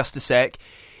Amanda in just a sec.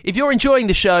 If you're enjoying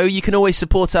the show, you can always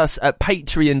support us at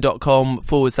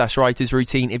patreon.com/writers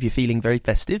routine if you're feeling very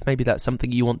festive. Maybe that's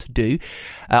something you want to do.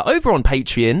 Over on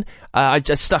Patreon, I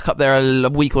just stuck up there a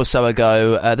week or so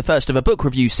ago, the first of a book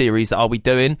review series that I'll be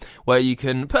doing, where you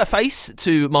can put a face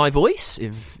to my voice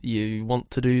if you want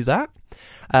to do that.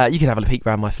 You can have a peek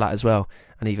around my flat as well,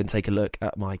 and even take a look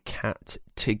at my cat,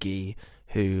 Tiggy,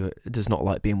 who does not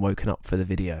like being woken up for the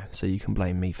video, so you can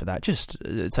blame me for that. Just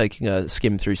taking a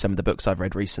skim through some of the books I've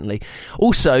read recently.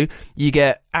 Also, you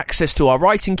get access to our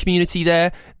writing community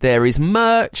there. There is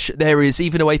merch. There is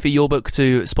even a way for your book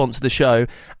to sponsor the show,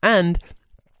 and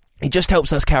it just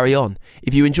helps us carry on.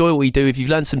 If you enjoy what we do, if you've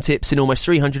learned some tips in almost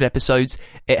 300 episodes,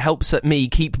 it helps me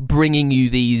keep bringing you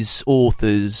these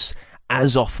authors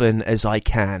as often as I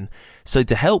can. So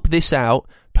to help this out,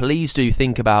 please do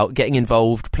think about getting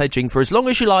involved, pledging for as long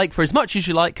as you like, for as much as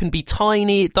you like. Can be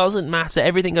tiny, it doesn't matter.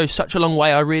 Everything goes such a long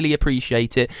way. I really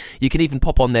appreciate it. You can even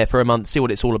pop on there for a month, see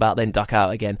what it's all about, then duck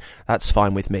out again. That's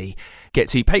fine with me. Get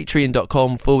to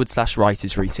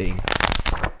patreon.com/writers routine.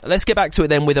 Let's get back to it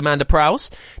then with Amanda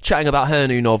Prowse, chatting about her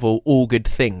new novel, All Good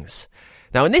Things.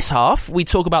 Now, in this half, we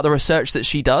talk about the research that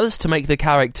she does to make the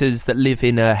characters that live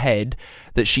in her head,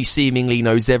 that she seemingly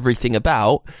knows everything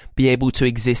about, be able to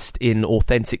exist in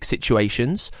authentic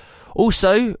situations.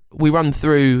 Also, we run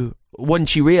through when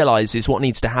she realises what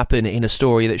needs to happen in a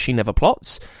story that she never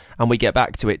plots, and we get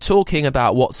back to it, talking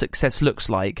about what success looks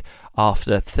like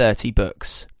after 30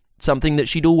 books. Something that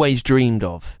she'd always dreamed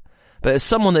of. But as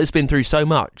someone that has been through so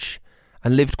much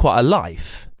and lived quite a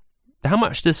life, how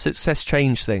much does success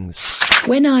change things?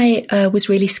 When I was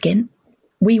really skint,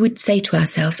 we would say to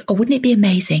ourselves, oh, wouldn't it be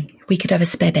amazing if we could have a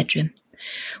spare bedroom?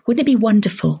 Wouldn't it be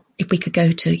wonderful if we could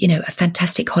go to, a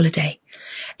fantastic holiday?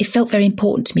 It felt very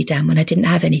important to me, Dan, when I didn't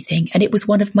have anything. And it was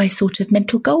one of my sort of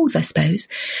mental goals, I suppose,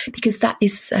 because that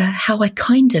is how I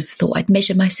kind of thought I'd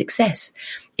measure my success.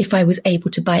 If I was able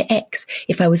to buy X,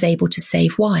 if I was able to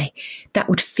save Y, that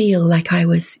would feel like I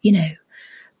was,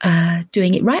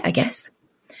 doing it right, I guess.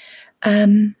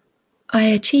 I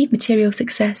achieved material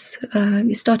success.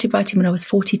 I started writing when I was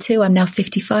 42. I'm now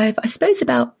 55. I suppose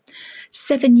about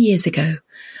 7 years ago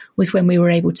was when we were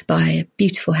able to buy a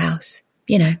beautiful house.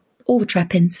 All the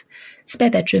trappings, spare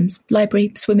bedrooms,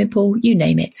 library, swimming pool, you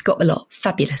name it. It's got the lot.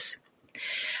 Fabulous.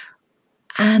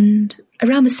 And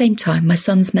around the same time, my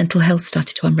son's mental health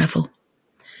started to unravel.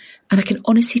 And I can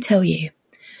honestly tell you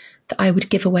that I would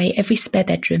give away every spare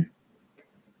bedroom,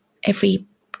 every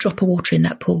drop of water in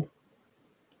that pool,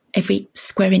 every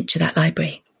square inch of that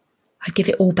library. I'd give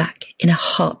it all back in a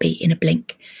heartbeat, in a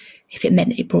blink, if it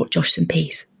meant it brought Josh some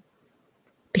peace.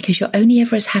 Because you're only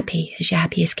ever as happy as your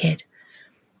happiest kid.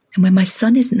 And when my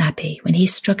son isn't happy, when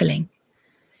he's struggling,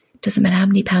 it doesn't matter how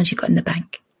many pounds you've got in the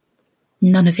bank.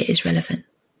 None of it is relevant.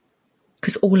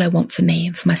 Because all I want for me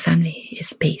and for my family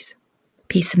is peace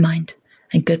of mind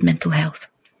and good mental health.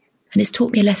 And it's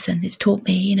taught me a lesson. It's taught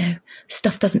me,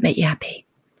 stuff doesn't make you happy.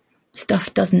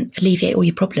 Stuff doesn't alleviate all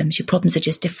your problems. Your problems are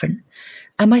just different.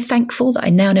 Am I thankful that I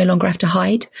now no longer have to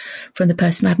hide from the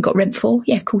person I haven't got rent for?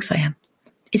 Yeah, of course I am.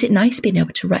 Is it nice being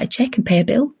able to write a cheque and pay a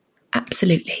bill?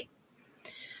 Absolutely.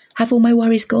 Have all my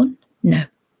worries gone? No.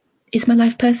 Is my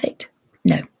life perfect?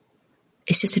 No.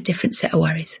 It's just a different set of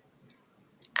worries.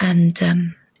 And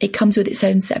it comes with its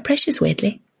own set of pressures,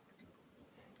 weirdly.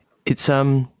 It's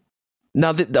now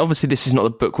obviously this is not the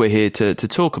book we're here to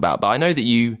talk about, but I know that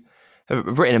you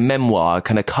have written a memoir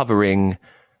kind of covering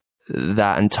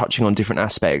that and touching on different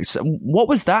aspects. What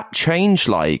was that change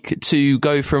like to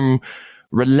go from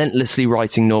relentlessly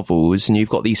writing novels and you've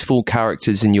got these full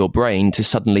characters in your brain to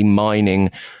suddenly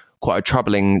mining quite a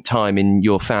troubling time in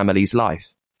your family's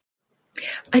life?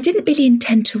 I didn't really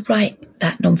intend to write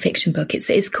that non-fiction book.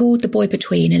 It's called The Boy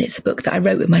Between, and it's a book that I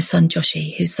wrote with my son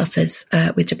Joshi, who suffers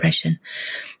with depression,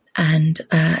 and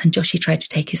Joshi tried to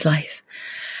take his life.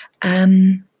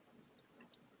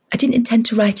 I didn't intend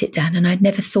to write it, Dan, and I'd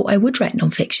never thought I would write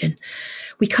non-fiction.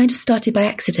 We kind of started by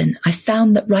accident. I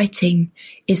found that writing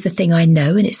is the thing I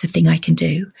know and it's the thing I can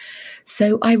do.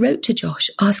 So I wrote to Josh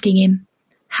asking him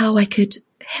how I could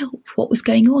help, what was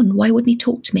going on, why wouldn't he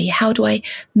talk to me, how do I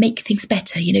make things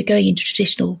better, going into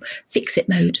traditional fix-it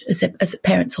mode as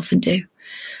parents often do,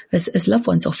 as loved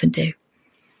ones often do.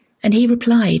 And he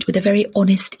replied with a very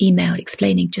honest email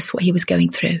explaining just what he was going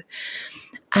through.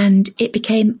 And it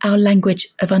became our language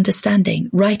of understanding.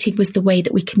 Writing was the way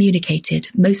that we communicated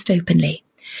most openly,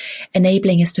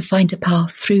 enabling us to find a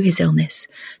path through his illness,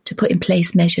 to put in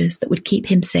place measures that would keep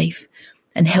him safe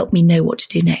and help me know what to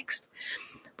do next.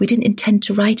 We didn't intend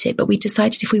to write it, but we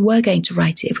decided if we were going to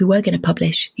write it, if we were going to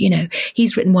publish,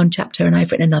 he's written one chapter and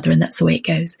I've written another, and that's the way it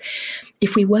goes.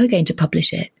 If we were going to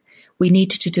publish it, we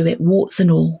needed to do it warts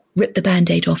and all, rip the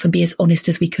Band-Aid off and be as honest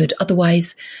as we could.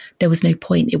 Otherwise, there was no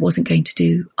point. It wasn't going to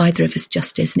do either of us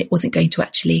justice, and it wasn't going to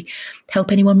actually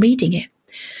help anyone reading it.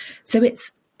 So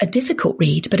it's a difficult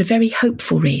read, but a very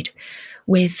hopeful read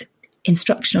with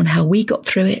instruction on how we got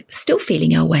through it, still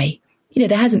feeling our way.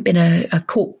 There hasn't been a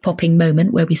cork-popping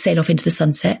moment where we sail off into the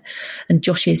sunset and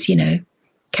Josh is,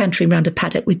 cantering round a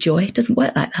paddock with joy. It doesn't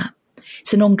work like that.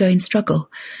 It's an ongoing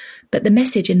struggle. But the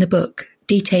message in the book,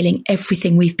 detailing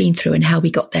everything we've been through and how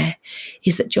we got there,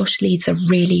 is that Josh leads a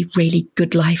really, really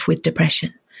good life with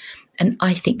depression. And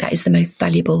I think that is the most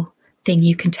valuable thing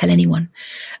you can tell anyone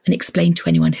and explain to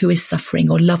anyone who is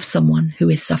suffering or loves someone who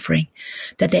is suffering,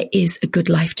 that there is a good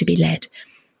life to be led.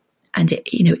 And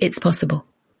it's possible.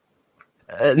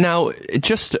 Now,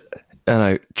 just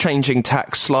changing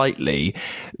tack slightly,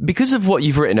 because of what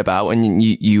you've written about, and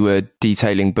you were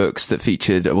detailing books that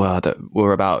featured, that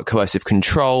were about coercive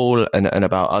control and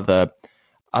about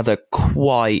other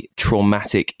quite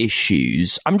traumatic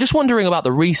issues. I'm just wondering about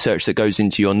the research that goes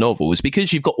into your novels,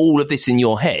 because you've got all of this in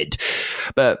your head.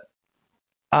 But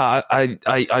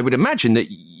I would imagine that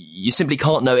you simply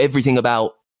can't know everything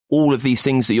about all of these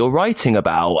things that you're writing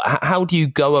about. How do you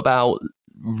go about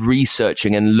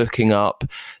researching and looking up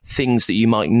things that you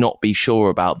might not be sure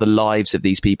about, the lives of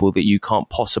these people that you can't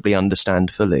possibly understand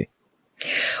fully?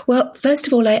 Well, first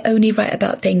of all, I only write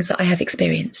about things that I have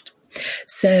experienced.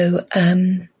 So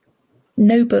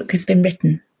no book has been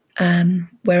written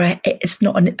where it's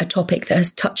not a topic that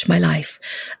has touched my life.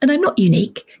 And I'm not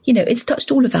unique. It's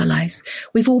touched all of our lives.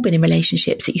 We've all been in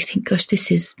relationships that you think, gosh,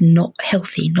 this is not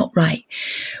healthy, not right.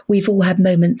 We've all had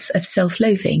moments of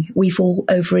self-loathing. We've all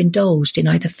overindulged in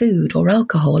either food or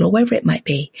alcohol or wherever it might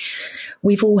be.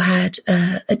 We've all had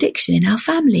addiction in our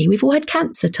family. We've all had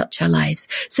cancer touch our lives.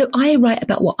 So I write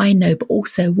about what I know, but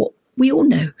also what we all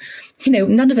know.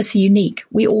 None of us are unique.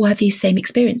 We all have these same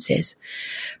experiences.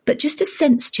 But just to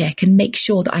sense check and make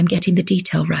sure that I'm getting the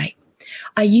detail right,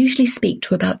 I usually speak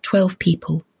to about 12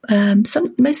 people,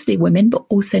 some mostly women, but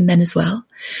also men as well,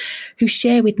 who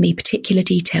share with me particular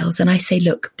details. And I say,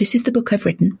 look, this is the book I've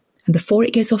written. And before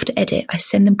it goes off to edit, I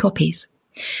send them copies.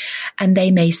 And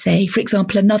they may say, for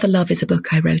example, Another Love is a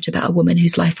book I wrote about a woman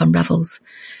whose life unravels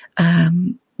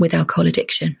with alcohol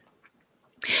addiction.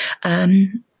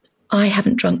 I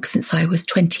haven't drunk since I was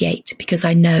 28 because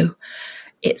I know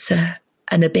it's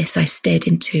an abyss I stared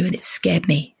into, and it scared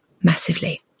me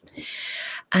massively.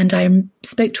 And I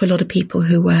spoke to a lot of people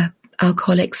who were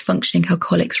alcoholics, functioning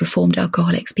alcoholics, reformed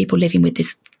alcoholics, people living with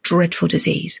this dreadful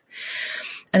disease.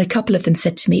 And a couple of them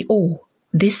said to me, oh,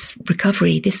 this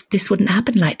recovery, this wouldn't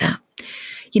happen like that.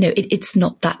 It's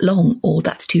not that long, or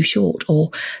that's too short,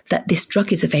 or that this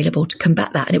drug is available to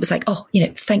combat that. And it was like, oh,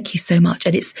 thank you so much.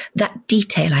 And it's that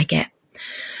detail I get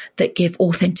that give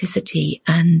authenticity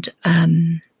and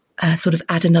sort of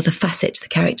add another facet to the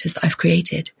characters that I've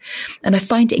created. And I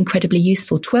find it incredibly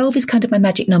useful. 12 is kind of my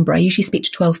magic number. I usually speak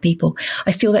to 12 people.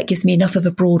 I feel that gives me enough of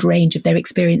a broad range of their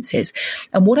experiences.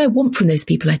 And what I want from those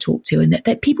people I talk to, and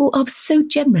that people are so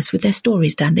generous with their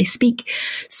stories, Dan. They speak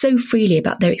so freely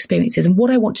about their experiences. And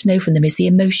what I want to know from them is the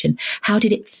emotion. How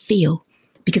did it feel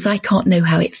because I can't know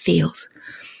how it feels.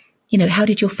 You know, how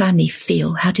did your family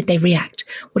feel? How did they react?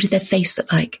 What did their face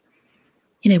look like?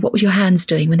 You know, what were your hands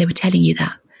doing when they were telling you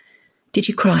that? Did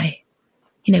you cry?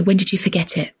 You know, when did you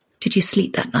forget it? Did you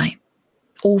sleep that night?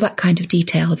 All that kind of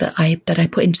detail that I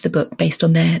put into the book based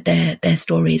on their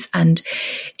stories. And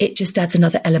it just adds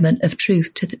another element of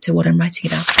truth to what I'm writing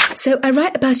about. So I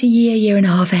write about a year and a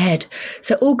half ahead.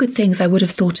 So all good things I would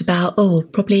have thought about,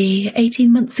 probably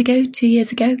 18 months ago, 2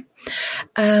 years ago.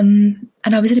 And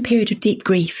I was in a period of deep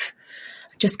grief,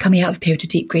 just coming out of a period of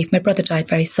deep grief. My brother died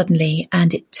very suddenly,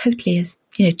 and it totally has,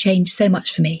 changed so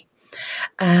much for me.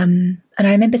 And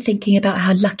I remember thinking about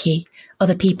how lucky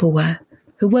other people were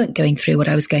who weren't going through what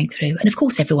I was going through. And of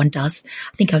course, everyone does.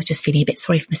 I think I was just feeling a bit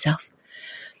sorry for myself.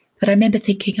 But I remember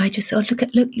thinking, look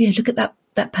at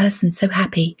that person so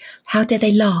happy. How dare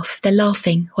they laugh? They're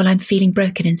laughing while I'm feeling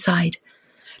broken inside.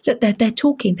 Look, they're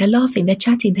talking, they're laughing, they're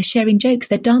chatting, they're sharing jokes,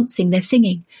 they're dancing, they're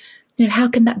singing. How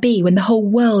can that be when the whole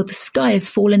world, the sky has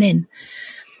fallen in?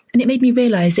 And it made me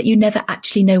realise that you never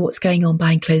actually know what's going on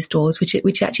behind closed doors,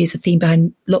 which actually is a theme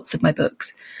behind lots of my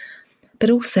books.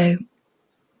 But also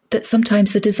that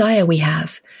sometimes the desire we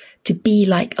have to be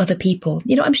like other people,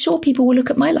 I'm sure people will look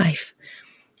at my life.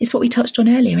 It's what we touched on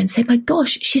earlier and say, my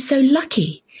gosh, she's so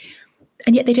lucky.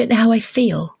 And yet they don't know how I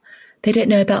feel. They don't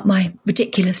know about my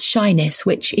ridiculous shyness,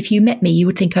 which if you met me, you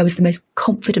would think I was the most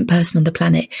confident person on the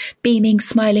planet, beaming,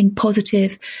 smiling,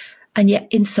 positive. And yet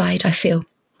inside I feel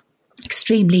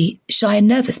extremely shy and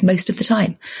nervous most of the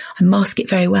time. I mask it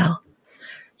very well.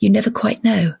 You never quite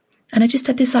know. And I just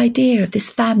had this idea of this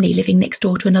family living next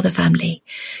door to another family.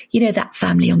 That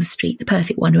family on the street, the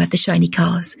perfect one who have the shiny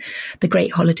cars, the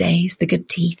great holidays, the good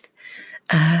teeth,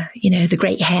 the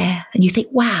great hair. And you think,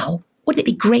 wow, wouldn't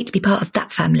it be great to be part of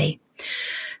that family?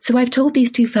 So I've told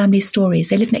these two families' stories.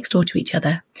 They live next door to each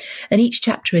other. And each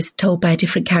chapter is told by a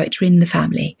different character in the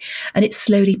family. And it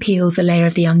slowly peels a layer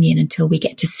of the onion until we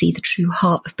get to see the true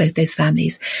heart of both those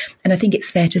families. And I think it's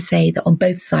fair to say that on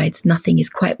both sides, nothing is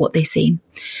quite what they seem.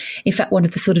 In fact, one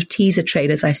of the sort of teaser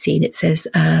trailers I've seen, it says,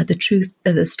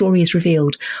 the story is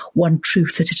revealed one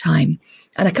truth at a time.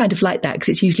 And I kind of like that because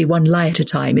it's usually one lie at a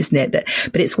time, isn't it?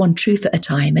 But it's one truth at a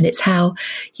time. And it's how,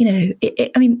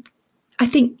 I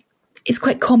think it's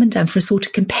quite common, Dan, for us all to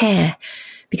compare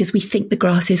because we think the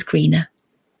grass is greener,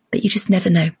 but you just never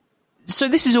know. So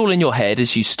this is all in your head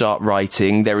as you start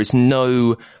writing. There is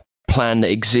no plan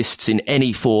that exists in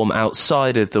any form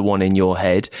outside of the one in your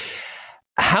head.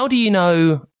 How do you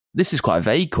know, this is quite a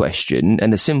vague question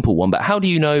and a simple one, but how do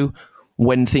you know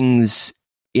when things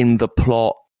in the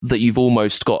plot that you've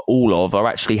almost got all of are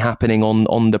actually happening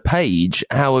on the page?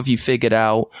 How have you figured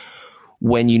out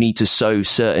when you need to sow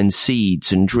certain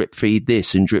seeds and drip feed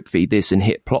this and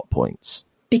hit plot points?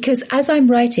 Because as I'm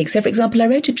writing, so for example, I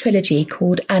wrote a trilogy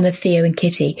called Anna, Theo and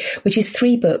Kitty, which is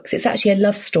 3 books. It's actually a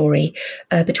love story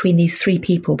between these 3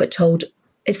 people, but told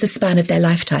it's the span of their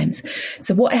lifetimes.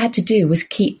 So what I had to do was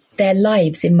keep their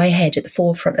lives in my head, at the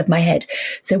forefront of my head.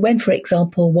 So when, for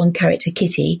example, one character,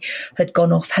 Kitty, had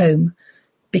gone off home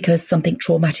because something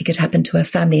traumatic had happened to her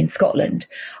family in Scotland,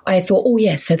 I thought,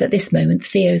 so at this moment,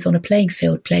 Theo's on a playing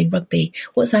field playing rugby.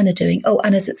 What's Anna doing? Oh,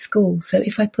 Anna's at school. So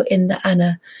if I put in that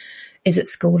Anna is at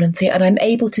school and Theo, and I'm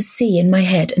able to see in my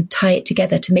head and tie it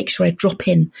together to make sure I drop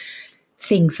in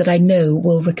things that I know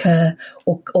will recur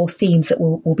or themes that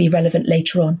will be relevant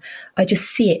later on. I just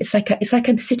see it. It's like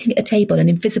I'm sitting at a table, an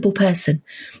invisible person,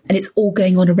 and it's all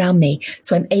going on around me.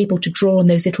 So I'm able to draw on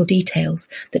those little details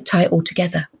that tie it all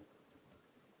together.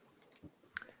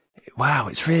 Wow,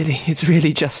 it's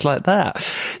really just like that.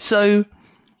 So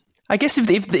I guess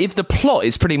if the plot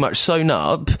is pretty much sewn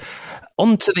up,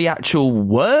 onto the actual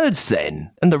words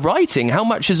then, and the writing, how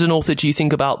much as an author do you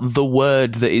think about the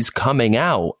word that is coming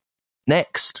out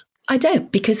next? I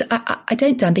don't, because I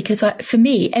don't, Dan, because for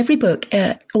me, every book,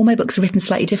 all my books are written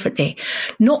slightly differently.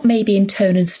 Not maybe in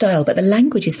tone and style, but the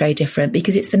language is very different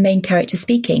because it's the main character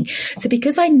speaking. So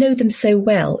because I know them so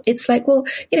well, it's like, well,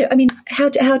 how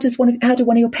do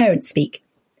one of your parents speak?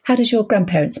 How does your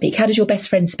grandparents speak? How does your best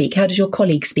friend speak? How does your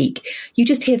colleague speak? You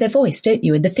just hear their voice, don't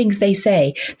you? And the things they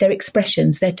say, their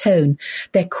expressions, their tone,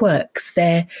 their quirks,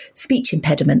 their speech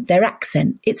impediment, their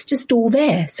accent. It's just all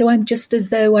there. So I'm just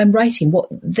as though I'm writing what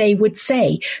they would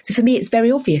say. So for me, it's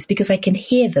very obvious because I can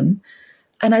hear them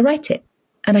and I write it,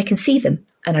 and I can see them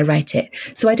and I write it.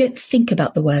 So I don't think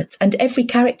about the words, and every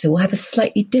character will have a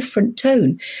slightly different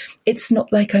tone. It's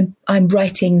not like I'm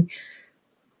writing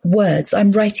words,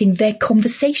 I'm writing their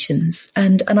conversations,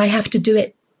 and I have to do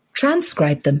it,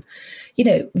 transcribe them,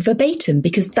 verbatim,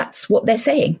 because that's what they're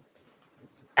saying.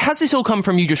 Has this all come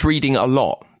from you just reading a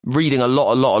lot? reading a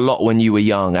lot when you were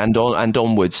young and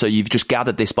onwards. So you've just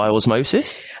gathered this by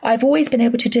osmosis? I've always been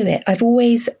able to do it. I've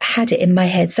always had it in my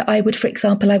head. So I would, for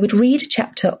example, I would read a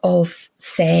chapter of,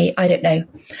 say, I don't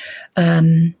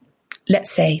know,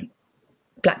 let's say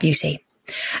Black Beauty.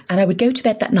 And I would go to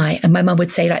bed that night and my mum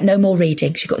would say, like, no more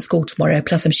reading. She's got school tomorrow.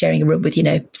 Plus I'm sharing a room with,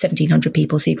 1,700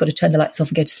 people. So you've got to turn the lights off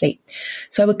and go to sleep.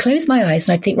 So I would close my eyes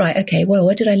and I'd think, right, okay, well,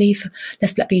 where did I leave?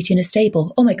 Left Black Beauty in a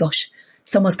stable. Oh my gosh,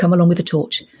 someone's come along with a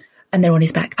torch and they're on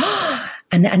his back.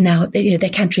 And now they're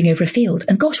cantering over a field.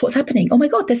 And gosh, what's happening? Oh my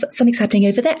God, there's something's happening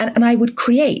over there. And I would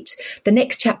create the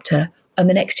next chapter and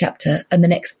the next chapter and the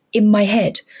next in my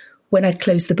head when I'd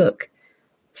close the book.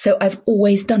 So I've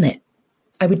always done it.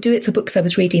 I would do it for books I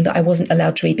was reading that I wasn't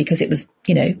allowed to read because it was,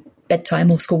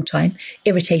 bedtime or school time,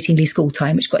 irritatingly school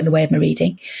time, which got in the way of my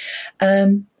reading.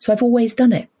 So I've always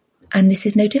done it. And this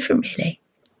is no different, really.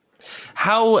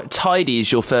 How tidy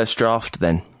is your first draft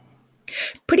then?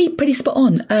 Pretty spot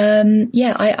on.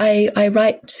 I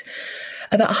write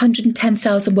about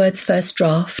 110,000 words first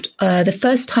draft. The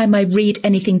first time I read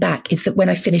anything back is that when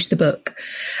I finish the book,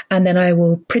 and then I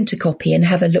will print a copy and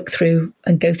have a look through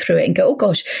and go through it and go, oh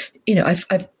gosh,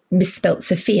 I've misspelt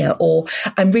Sophia, or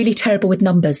I'm really terrible with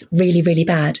numbers, really, really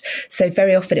bad. So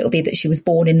very often it'll be that she was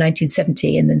born in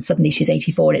 1970 and then suddenly she's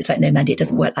 84 and it's like, no, Mandy, it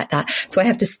doesn't work like that. So I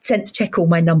have to sense check all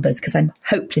my numbers because I'm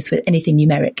hopeless with anything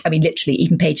numeric. I mean, literally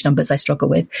even page numbers I struggle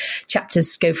with.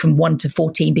 Chapters go from 1 to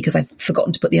 14 because I've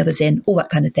forgotten to put the others in, all that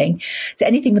kind of thing. So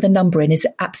anything with a number in is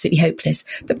absolutely hopeless.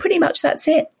 But pretty much that's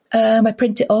it. I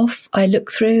print it off, I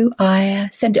look through, I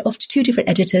send it off to 2 different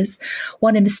editors,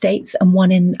 one in the States and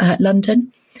one in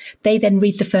London. They then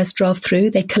read the first draft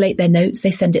through, they collate their notes,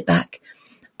 they send it back.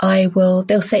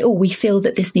 They'll say, oh, we feel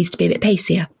that this needs to be a bit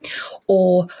pacier,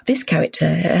 or this character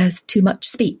has too much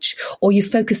speech, or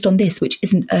you've focused on this, which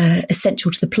isn't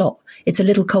essential to the plot. It's a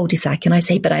little cul-de-sac. And I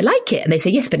say, but I like it. And they say,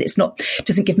 yes, but it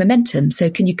doesn't give momentum. So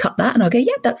can you cut that? And I'll go,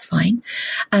 yeah, that's fine.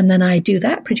 And then I do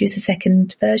that, produce a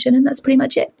second version, and that's pretty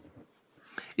much it.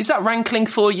 Is that rankling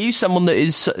for you? Someone that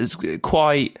is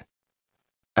quite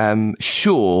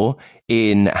sure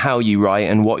in how you write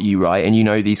and what you write, and you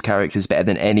know these characters better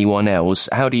than anyone else.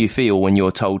 How do you feel when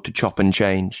you're told to chop and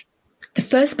change? The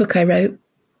first book I wrote,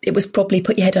 it was probably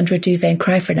put your head under a duvet and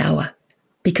cry for an hour.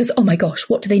 Because, oh my gosh,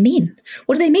 what do they mean?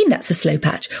 What do they mean that's a slow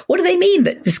patch? What do they mean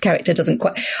that this character doesn't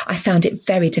quite... I found it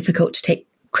very difficult to take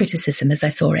criticism as I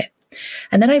saw it.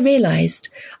 And then I realised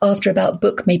after about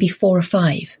book maybe 4 or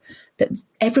 5 that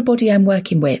everybody I'm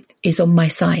working with is on my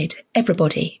side.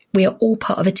 Everybody. We are all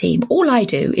part of a team. All I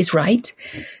do is write.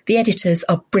 The editors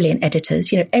are brilliant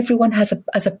editors. Everyone has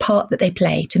a part that they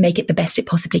play to make it the best it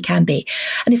possibly can be.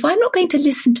 And if I'm not going to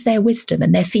listen to their wisdom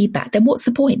and their feedback, then what's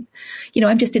the point?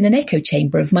 I'm just in an echo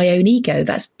chamber of my own ego.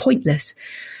 That's pointless.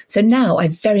 So now I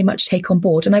very much take on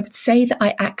board, and I would say that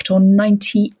I act on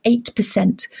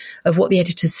 98% of what the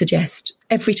editors suggest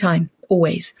every time,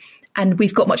 always. And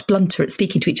we've got much blunter at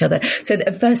speaking to each other. So that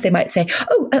at first they might say,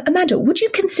 oh, Amanda, would you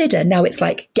consider, now it's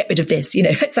like, get rid of this,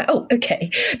 it's like, oh, okay,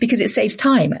 because it saves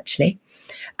time actually.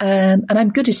 And I'm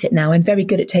good at it now. I'm very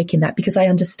good at taking that because I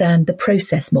understand the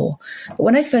process more. But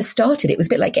when I first started, it was a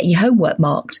bit like getting your homework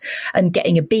marked and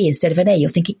getting a B instead of an A. You're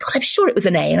thinking, God, I'm sure it was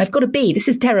an A and I've got a B. This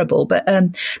is terrible. But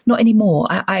not anymore.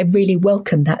 I really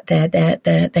welcome that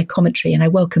their commentary, and I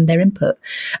welcome their input.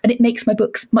 And it makes my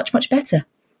books much, much better.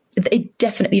 It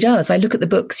definitely does. I look at the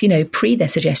books, pre their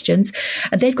suggestions,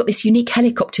 and they've got this unique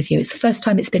helicopter view. It's the first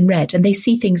time it's been read, and they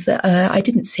see things that I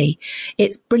didn't see.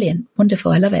 It's brilliant.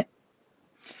 Wonderful. I love it.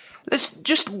 There's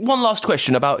just one last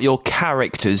question about your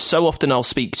characters. So often I'll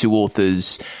speak to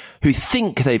authors who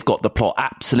think they've got the plot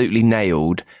absolutely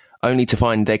nailed, only to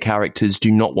find their characters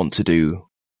do not want to do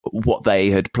what they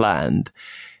had planned.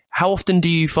 How often do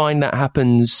you find that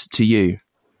happens to you?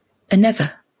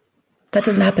 Never. That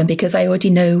doesn't happen because I already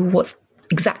know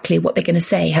exactly what they're going to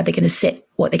say, how they're going to sit,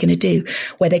 what they're going to do,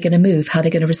 where they're going to move, how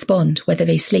they're going to respond, whether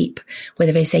they sleep,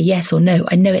 whether they say yes or no.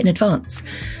 I know it in advance.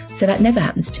 So that never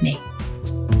happens to me.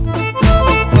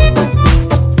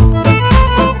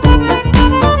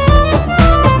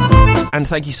 And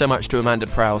thank you so much to Amanda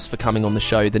Prowse for coming on the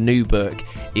show. The new book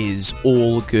is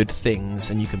All Good Things,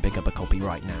 and you can pick up a copy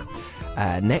right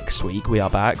now. Next week, we are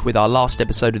back with our last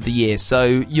episode of the year. So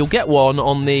you'll get one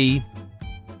on the...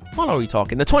 What are we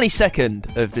talking? The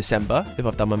 22nd of December, if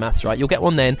I've done my maths right. You'll get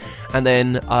one then, and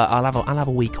then I'll have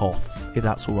a week off, if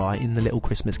that's all right, in the little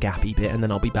Christmas gappy bit, and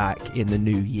then I'll be back in the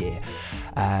new year.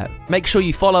 Make sure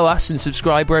you follow us and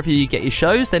subscribe wherever you get your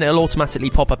shows, then it'll automatically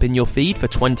pop up in your feed for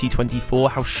 2024.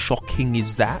 How shocking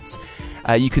is that?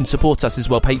 You can support us as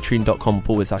well,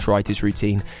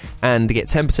 patreon.com/writersroutine, and get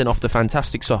 10% off the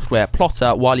fantastic software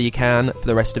Plotter while you can for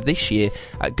the rest of this year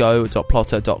at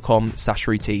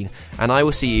go.plotter.com/routine. And I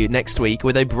will see you next week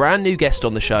with a brand new guest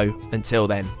on the show. Until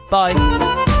then, bye.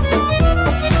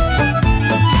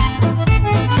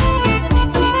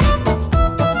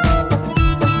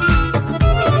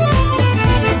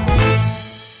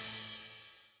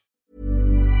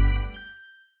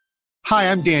 Hi,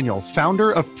 I'm Daniel,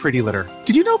 founder of Pretty Litter.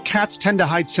 Did you know cats tend to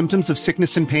hide symptoms of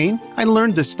sickness and pain? I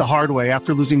learned this the hard way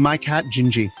after losing my cat,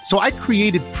 Gingy. So I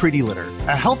created Pretty Litter,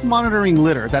 a health monitoring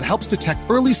litter that helps detect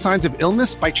early signs of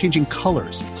illness by changing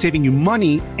colors, saving you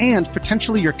money and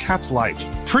potentially your cat's life.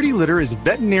 Pretty Litter is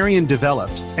veterinarian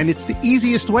developed, and it's the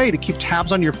easiest way to keep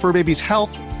tabs on your fur baby's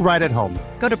health right at home.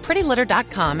 Go to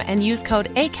prettylitter.com and use code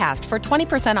ACAST for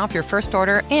 20% off your first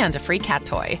order and a free cat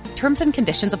toy. Terms and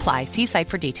conditions apply. See site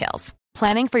for details.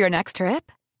 Planning for your next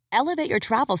trip? Elevate your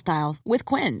travel style with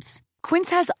Quince. Quince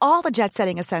has all the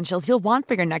jet-setting essentials you'll want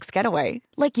for your next getaway,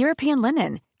 like European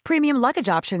linen, premium luggage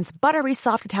options, buttery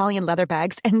soft Italian leather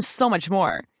bags, and so much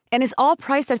more. And is all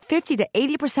priced at 50 to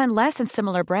 80% less than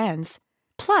similar brands.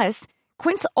 Plus,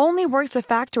 Quince only works with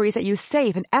factories that use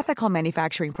safe and ethical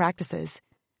manufacturing practices.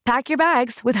 Pack your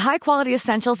bags with high-quality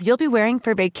essentials you'll be wearing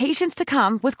for vacations to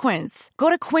come with Quince.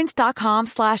 Go to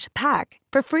quince.com/pack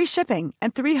for free shipping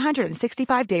and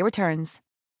 365-day returns.